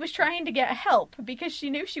 Yeah, she was trying to get help because she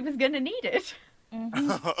knew she was going to need it.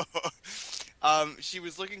 She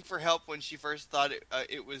was looking for help when she first thought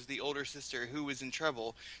it was the older sister who was in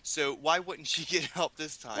trouble. So why wouldn't she get help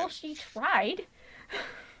this time? Well, she tried.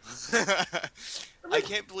 I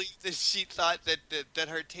can't believe that she thought that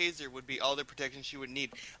her taser would be all the protection she would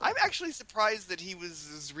need. I'm actually surprised that he was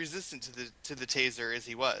as resistant to the taser as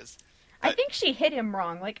he was. I think she hit him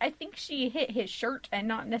wrong. Like, I think she hit his shirt and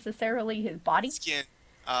not necessarily his body. Skin.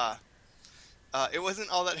 It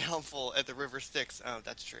wasn't all that helpful at the River Styx. Oh,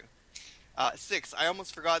 that's true. 6. I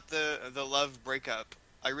almost forgot the love breakup.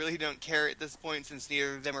 I really don't care at this point since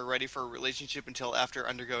neither of them are ready for a relationship until after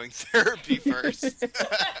undergoing therapy first.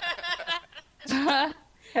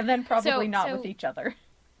 And then probably not with each other.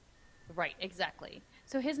 Right, exactly.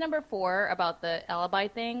 So his number 4 about the alibi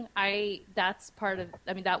thing,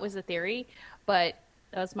 that was a theory, but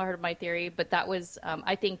that was part of my theory, but that was,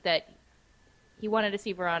 I think that he wanted to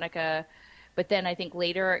see Veronica, but then I think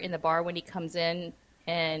later in the bar when he comes in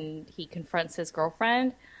and he confronts his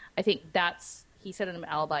girlfriend, I think he set an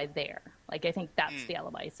alibi there. Like, I think that's the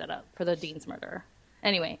alibi set up for the Dean's murder.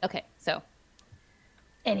 Anyway, okay, sorry.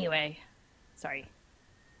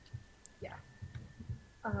 Yeah.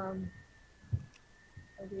 Are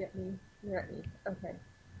we at me? You're at me. Okay.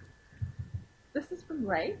 This is from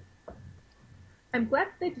Ray. I'm glad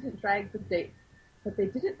that they didn't drag the date, but they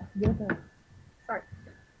didn't. Sorry.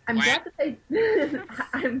 I'm glad that they.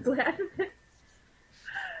 I'm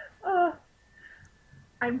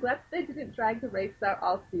glad that they didn't drag the rapes out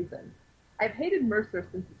all season. I've hated Mercer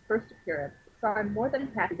since his first appearance, so I'm more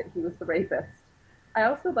than happy that he was the rapist. I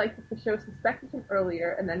also like that the show suspected him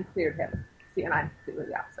earlier and then cleared him. See, and I'm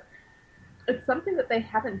completely the opposite. It's something that they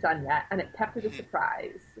haven't done yet, and it kept it a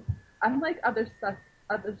surprise. Unlike other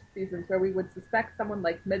seasons where we would suspect someone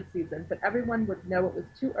like mid-season, but everyone would know it was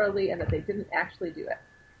too early and that they didn't actually do it.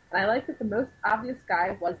 And I like that the most obvious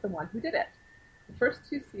guy was the one who did it. The first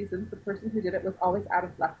 2 seasons, the person who did it was always out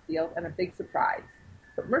of left field and a big surprise.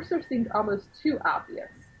 But Mercer seemed almost too obvious,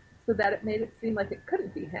 so that it made it seem like it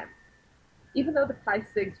couldn't be him. Even though the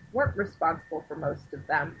Pi-Sigs weren't responsible for most of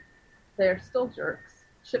them, they are still jerks,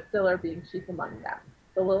 Chip Diller being chief among them.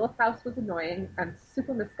 The Lilith house was annoying and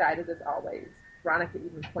super misguided as always. Veronica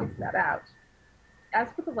even points that out.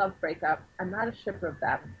 As for the love breakup, I'm not a shipper of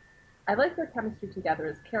them. I like their chemistry together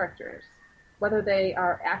as characters. Whether they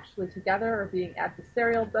are actually together or being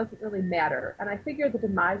adversarial doesn't really matter, and I figure the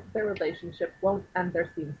demise of their relationship won't end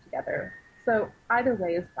their scenes together. So either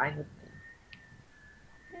way is fine with me.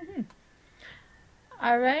 Mm-hmm.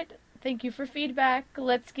 All right. Thank you for feedback.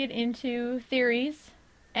 Let's get into theories.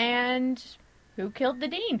 And who killed the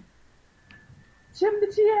Dean? Tim the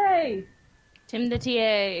TA! Tim the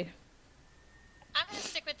TA. I'm going to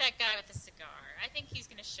stick with that guy with the cigar. I think he's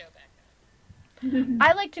going to show back up.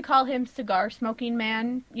 I like to call him Cigar Smoking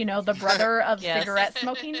Man. You know, the brother of Cigarette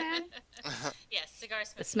Smoking Man. Yes, Cigar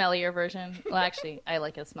Smoking. The smellier version. Well, actually, I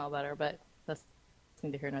like his smell better, but that's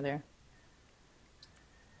neither here nor there.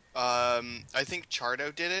 I think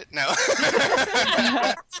Chardo did it. No.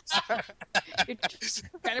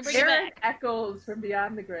 Trying to bring it Aaron back. echoes from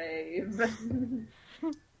beyond the grave.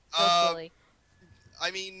 Silly. I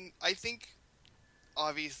mean, I think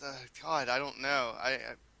obviously, God, I don't know.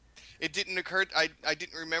 It didn't occur. I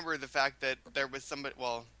didn't remember the fact that there was somebody.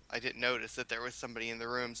 Well, I didn't notice that there was somebody in the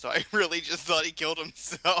room, so I really just thought he killed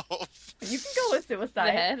himself. You can go with suicide.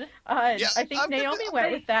 Head. Yeah, I think Naomi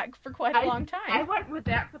went with that for quite a long time. I went with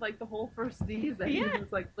that for like the whole first season. Yeah. It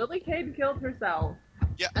was like Lily Kane killed herself.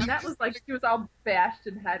 Yeah, And that was like she was all bashed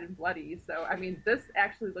in head and bloody. So I mean, this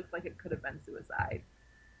actually looked like it could have been suicide.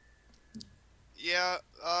 Yeah.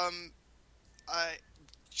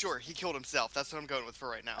 Sure, he killed himself. That's what I'm going with for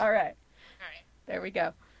right now. All right. All right. There we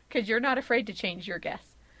go. Because you're not afraid to change your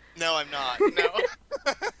guess. No, I'm not. No.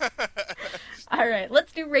 All right.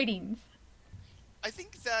 Let's do ratings. I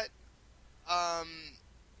think that, I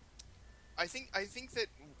think that,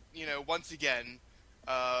 you know, once again,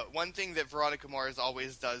 one thing that Veronica Mars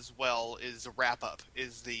always does well is a wrap up,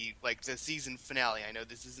 is the season finale. I know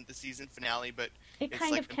this isn't the season finale, but It it's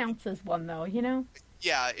kind like of counts as one, though, you know?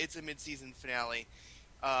 Yeah, it's a mid-season finale.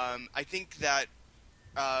 I think that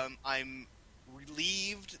I'm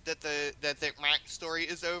relieved that the story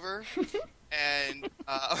is over, and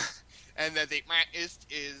that the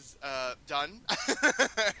is done. I'm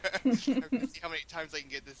gonna see how many times I can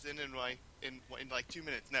get this in like 2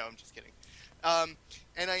 minutes. No, I'm just kidding.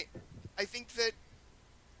 And I think that,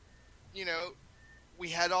 you know, we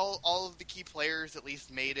had all of the key players at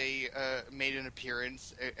least made an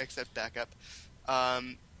appearance, except backup.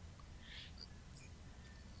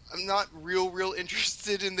 I'm not real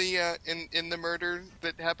interested in the in the murder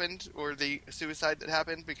that happened or the suicide that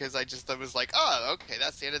happened, because I was like, oh, okay,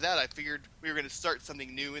 that's the end of that. I figured we were going to start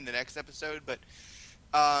something new in the next episode, but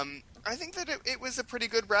I think that it was a pretty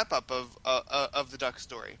good wrap up of the Duck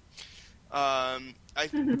story. I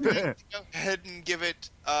think to go ahead and give it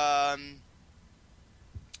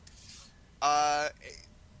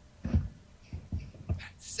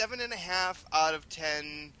 7.5 out of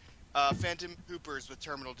 10 phantom poopers with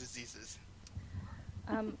terminal diseases.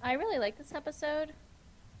 I really like this episode.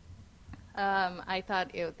 I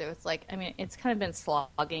thought there was like, I mean, it's kind of been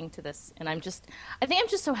slogging to this, and I think I'm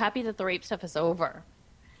just so happy that the rape stuff is over.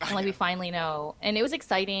 And like we finally know, and it was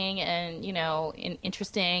exciting and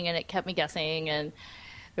interesting, and it kept me guessing. And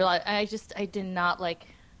I did not like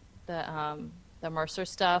the Mercer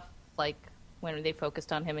stuff, like when they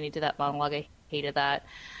focused on him and he did that monologue. I hated that,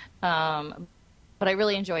 but I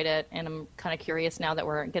really enjoyed it, and I'm kind of curious now that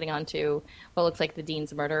we're getting on to what looks like the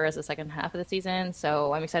Dean's murder as the second half of the season.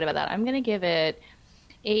 So I'm excited about that. I'm going to give it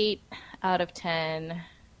 8 out of 10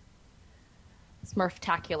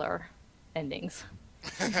 Smurf-tacular endings.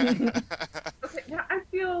 Okay, now I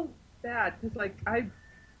feel bad because like I'm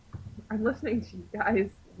listening to you guys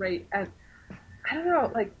rate, and I don't know,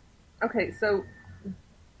 like, okay, so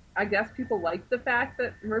I guess people liked the fact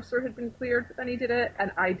that Mercer had been cleared, but then he did it,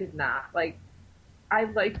 and I did not. Like, I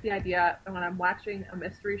like the idea that when I'm watching a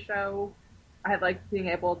mystery show, I like being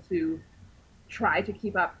able to try to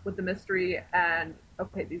keep up with the mystery, and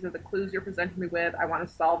okay, these are the clues you're presenting me with. I want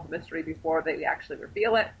to solve the mystery before they actually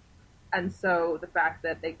reveal it. And so the fact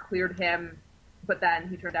that they cleared him, but then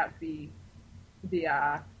he turned out to be the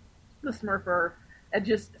Smurfer, it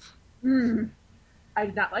just, I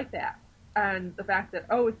did not like that. And the fact that,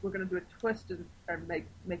 we're going to do a twist and make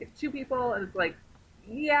it 2 people, and it's like,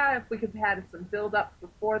 yeah, if we could have had some build-up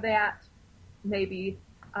before that, maybe.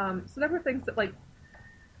 So there were things that, like,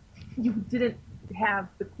 you didn't have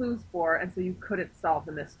the clues for, and so you couldn't solve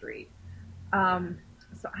the mystery.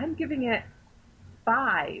 So I'm giving it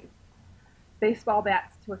 5 baseball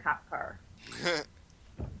bats to a cop car.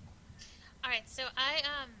 All right, so I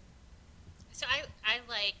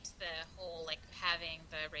liked the whole, like, having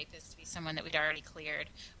the rapist be someone that we'd already cleared,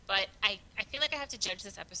 but I feel like I have to judge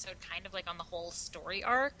this episode kind of like on the whole story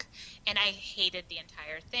arc, and I hated the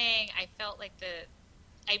entire thing. I felt like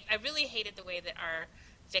I really hated the way that our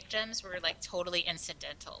victims were like totally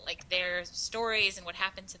incidental. Like their stories and what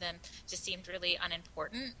happened to them just seemed really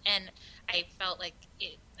unimportant, and I felt like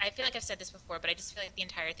I feel like I've said this before, but I just feel like the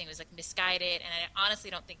entire thing was like misguided, and I honestly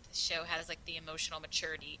don't think the show has like the emotional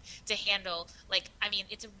maturity to handle, like, I mean,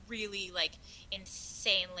 it's a really like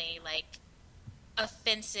insanely like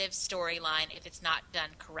offensive storyline if it's not done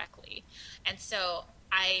correctly. And so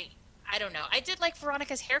I don't know. I did like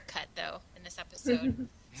Veronica's haircut though in this episode.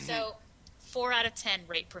 So 4 out of 10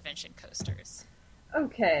 rape prevention coasters.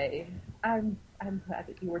 Okay, I'm glad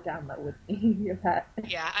that you were down low with me. You're that.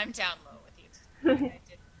 Yeah, I'm down low with you.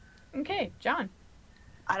 Okay, John.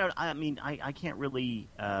 I can't really.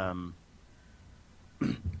 I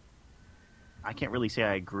can't really say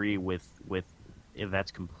I agree with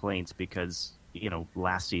Yvette's complaints because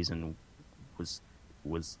last season was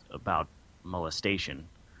about molestation.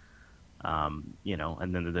 And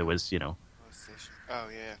then there was Molestation. Oh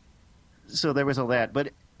yeah. So there was all that,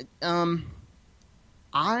 but I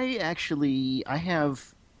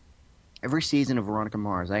have every season of Veronica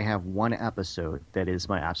Mars. I have one episode that is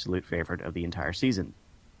my absolute favorite of the entire season.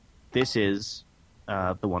 This is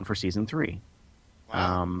the one for season 3.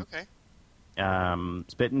 Wow. Okay.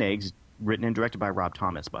 Spit and Eggs, written and directed by Rob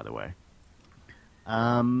Thomas, by the way.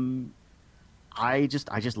 I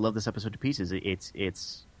just love this episode to pieces. It's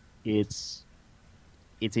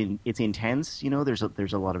intense,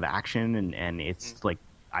 there's a lot of action and it's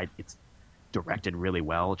it's directed really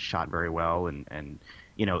well, it's shot very well, and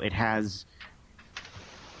it has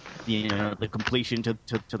the completion to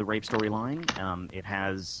the rape storyline. It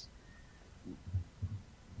has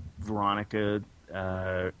Veronica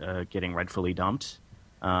getting rightfully dumped.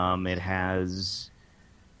 It has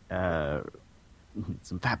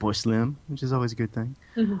some Fatboy Slim, which is always a good thing.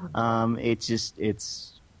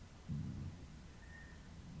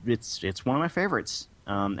 It's one of my favorites,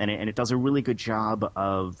 and it does a really good job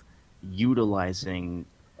of utilizing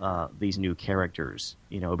these new characters,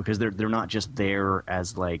 because they're not just there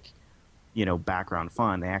as background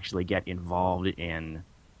fun. They actually get involved in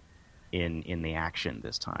the action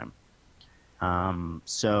this time.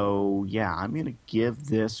 So yeah, I'm gonna give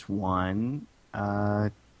this one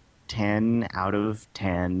 10 out of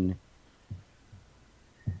 10.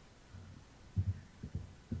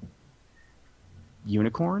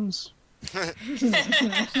 Unicorns?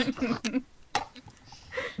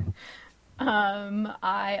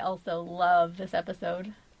 I also love this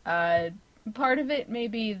episode. Part of it may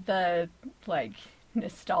be the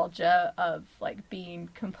nostalgia of like being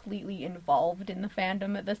completely involved in the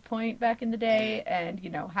fandom at this point back in the day, and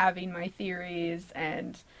having my theories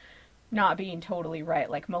and not being totally right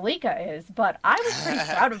like Malika is, but I was pretty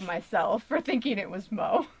proud of myself for thinking it was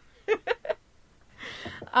Mo.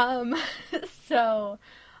 So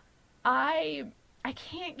I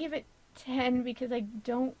can't give it 10 because I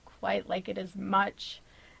don't quite like it as much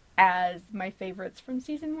as my favorites from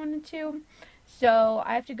season 1 and 2. So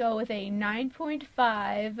I have to go with a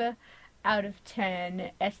 9.5 out of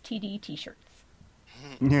 10 STD t-shirts.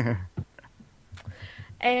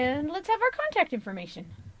 And let's have our contact information.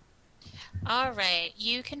 All right.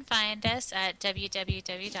 You can find us at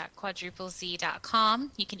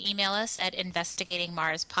www.quadruplez.com. You can email us at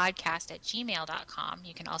investigatingmarspodcast@gmail.com.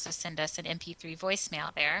 You can also send us an MP3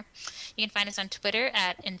 voicemail there. You can find us on Twitter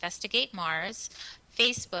at investigatemars,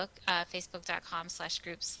 Facebook,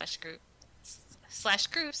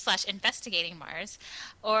 facebook.com/groups/investigating-mars,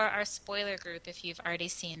 or our spoiler group if you've already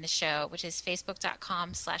seen the show, which is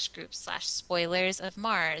facebook.com/groups/spoilers of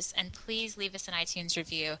Mars. And please leave us an iTunes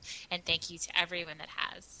review, and thank you to everyone that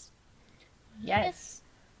has. Yes.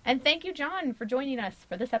 And thank you, John, for joining us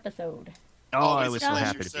for this episode. Oh, I was so Pleasure,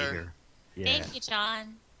 happy to sir. be here. Yeah. Thank you,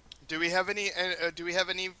 John. Do we have any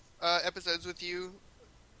episodes with you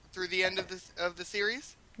through the end of the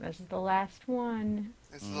series? This is the last one.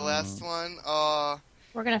 This is the last one.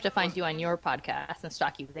 We're gonna have to find you on your podcast and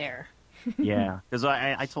stalk you there. Yeah, because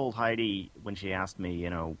I told Heidi when she asked me,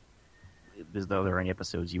 is there any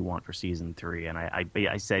episodes you want for season 3, and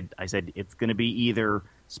I said it's going to be either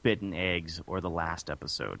Spit and Eggs or the last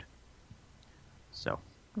episode. So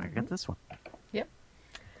I got this one. Yep.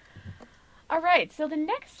 All right, so the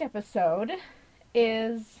next episode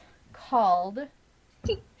is called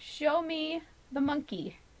Show Me the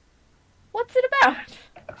Monkey. What's it about?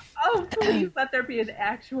 Oh, please let there be an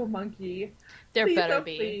actual monkey. There Please, better oh,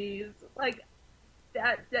 be. Please. Like,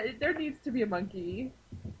 that, there needs to be a monkey.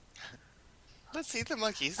 let's see the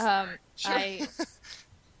monkeys. Sure. Sure.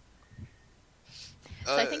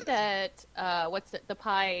 I think that the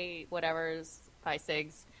Pie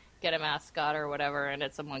Sigs get a mascot or whatever, and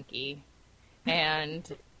it's a monkey,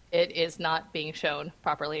 and it is not being shown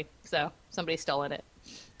properly. So somebody's stolen it,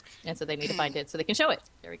 and so they need to find it so they can show it.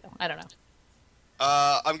 There we go. I don't know.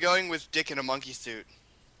 I'm going with Dick in a monkey suit.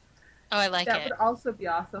 Oh, I like That it. would also be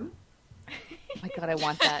awesome. Oh my god, I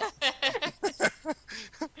want that.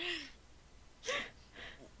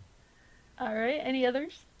 All right, any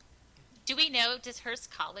others? Do we know, does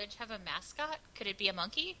Hearst College have a mascot? Could it be a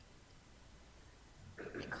monkey?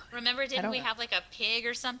 Remember, didn't we know. have like a pig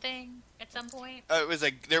or something at some point?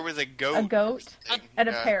 There was a goat. A goat thing. and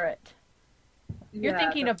a Yeah. parrot. You're Yeah,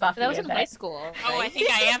 thinking of Buffy. That was I in bet. high school. Oh, I right? think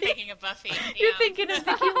I am thinking of Buffy. You're Yeah. thinking of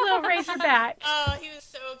the cute little Razorback Oh, he was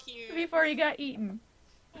so cute. before he got eaten.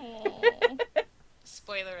 Aw.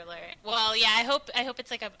 Spoiler alert. Well, yeah, I hope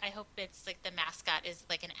it's like the mascot is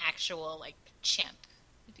like an actual like chimp.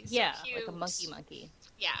 It'd be so Yeah, cute. like a monkey.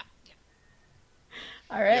 Yeah.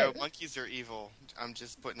 All right. Yo, monkeys are evil. I'm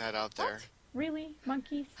just putting that out there. Really?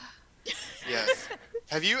 Monkeys? Yes.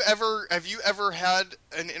 Have you ever had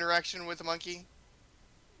an interaction with a monkey?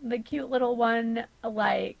 The cute little one,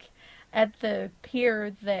 like, at the pier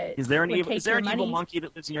that Is there an would evil take your evil money. monkey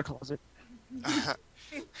that lives in your closet?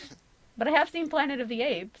 But I have seen Planet of the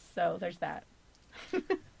Apes, so there's that.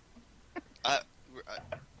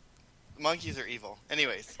 Monkeys are evil.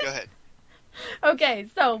 Anyways, go ahead. Okay,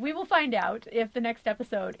 so we will find out if the next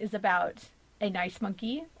episode is about a nice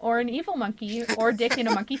monkey or an evil monkey or Dick in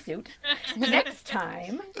a monkey suit next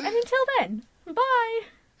time. And until then, bye!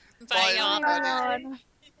 Bye, y'all. everybody.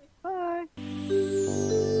 Bye.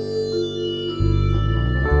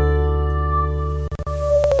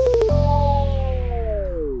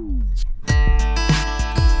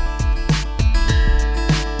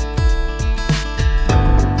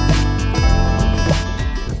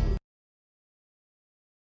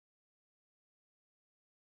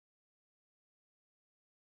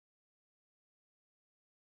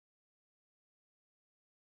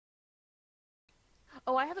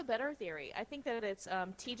 Oh, I have a better theory. I think that it's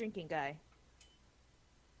tea drinking guy.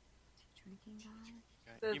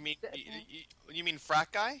 The- You mean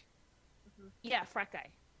frat guy? Yeah, frat guy.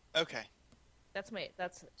 Okay. That's The I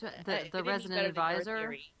didn't mean resident better than your advisor?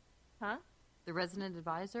 theory. Huh? The resident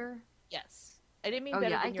advisor? Yes. I didn't mean Oh,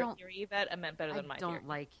 better yeah, than I your don't- theory, Yvette. I meant better than my I don't theory.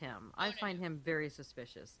 like him. I find him very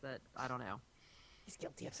suspicious. That I don't know. He's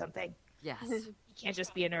guilty of something. Yes. He can't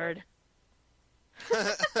just be a nerd.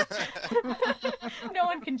 No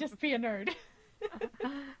one can just be a nerd.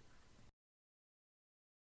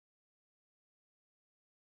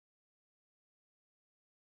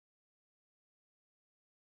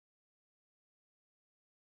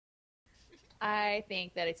 I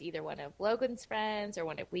think that it's either one of Logan's friends or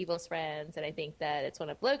one of Weevil's friends, and I think that it's one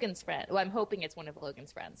of Logan's friends. Well, I'm hoping it's one of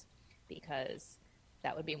Logan's friends because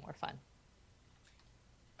that would be more fun.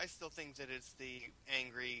 I still think that it's the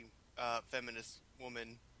angry feminist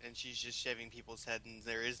woman, and she's just shaving people's head, and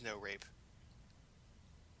there is no rape.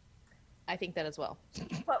 I think that as well.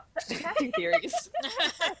 Well, Two theories.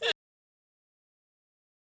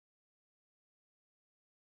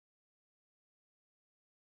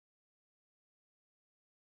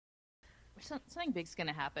 Something big's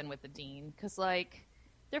gonna happen with the dean because, like,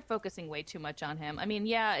 they're focusing way too much on him. I mean,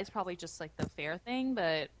 yeah, it's probably just like the fair thing,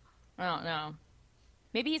 but I don't know.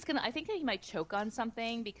 Maybe he's gonna. I think that he might choke on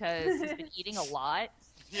something because he's been eating a lot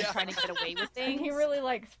and trying to get away with things. He really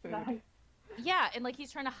likes food. nice. Yeah, and like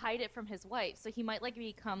he's trying to hide it from his wife, so he might like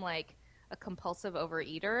become like a compulsive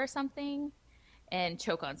overeater or something, and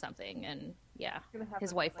choke on something, and yeah, Gonna have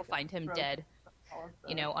his a- wife like will a find him stroke dead, of the-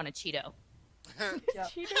 you know, on a Cheeto. Yeah.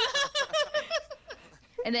 Cheater.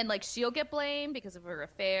 And then like she'll get blamed because of her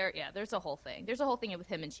affair. Yeah, there's a whole thing. There's a whole thing with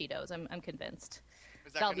him and Cheetos. I'm convinced.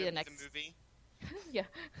 Is that That'll gonna be the the next- movie? Yeah,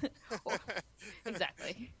 Or-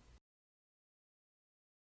 exactly.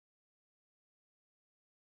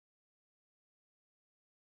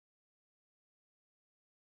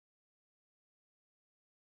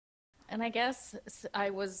 And I guess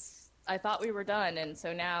I thought we were done, and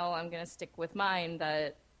so now I'm gonna stick with mine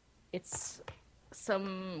that it's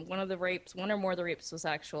one or more of the rapes was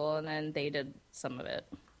actual, and then they did some of it.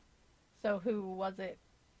 So who was it?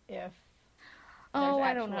 If Oh, there's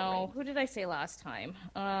I don't actual know. rape? Who did I say last time?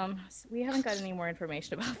 We haven't got any more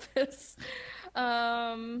information about this.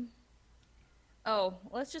 Oh,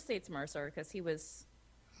 let's just say it's Mercer because he was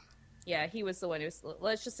the one who's.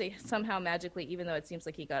 Let's just say somehow magically, even though it seems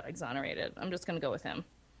like he got exonerated. I'm just gonna go with him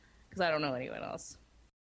because I don't know anyone else.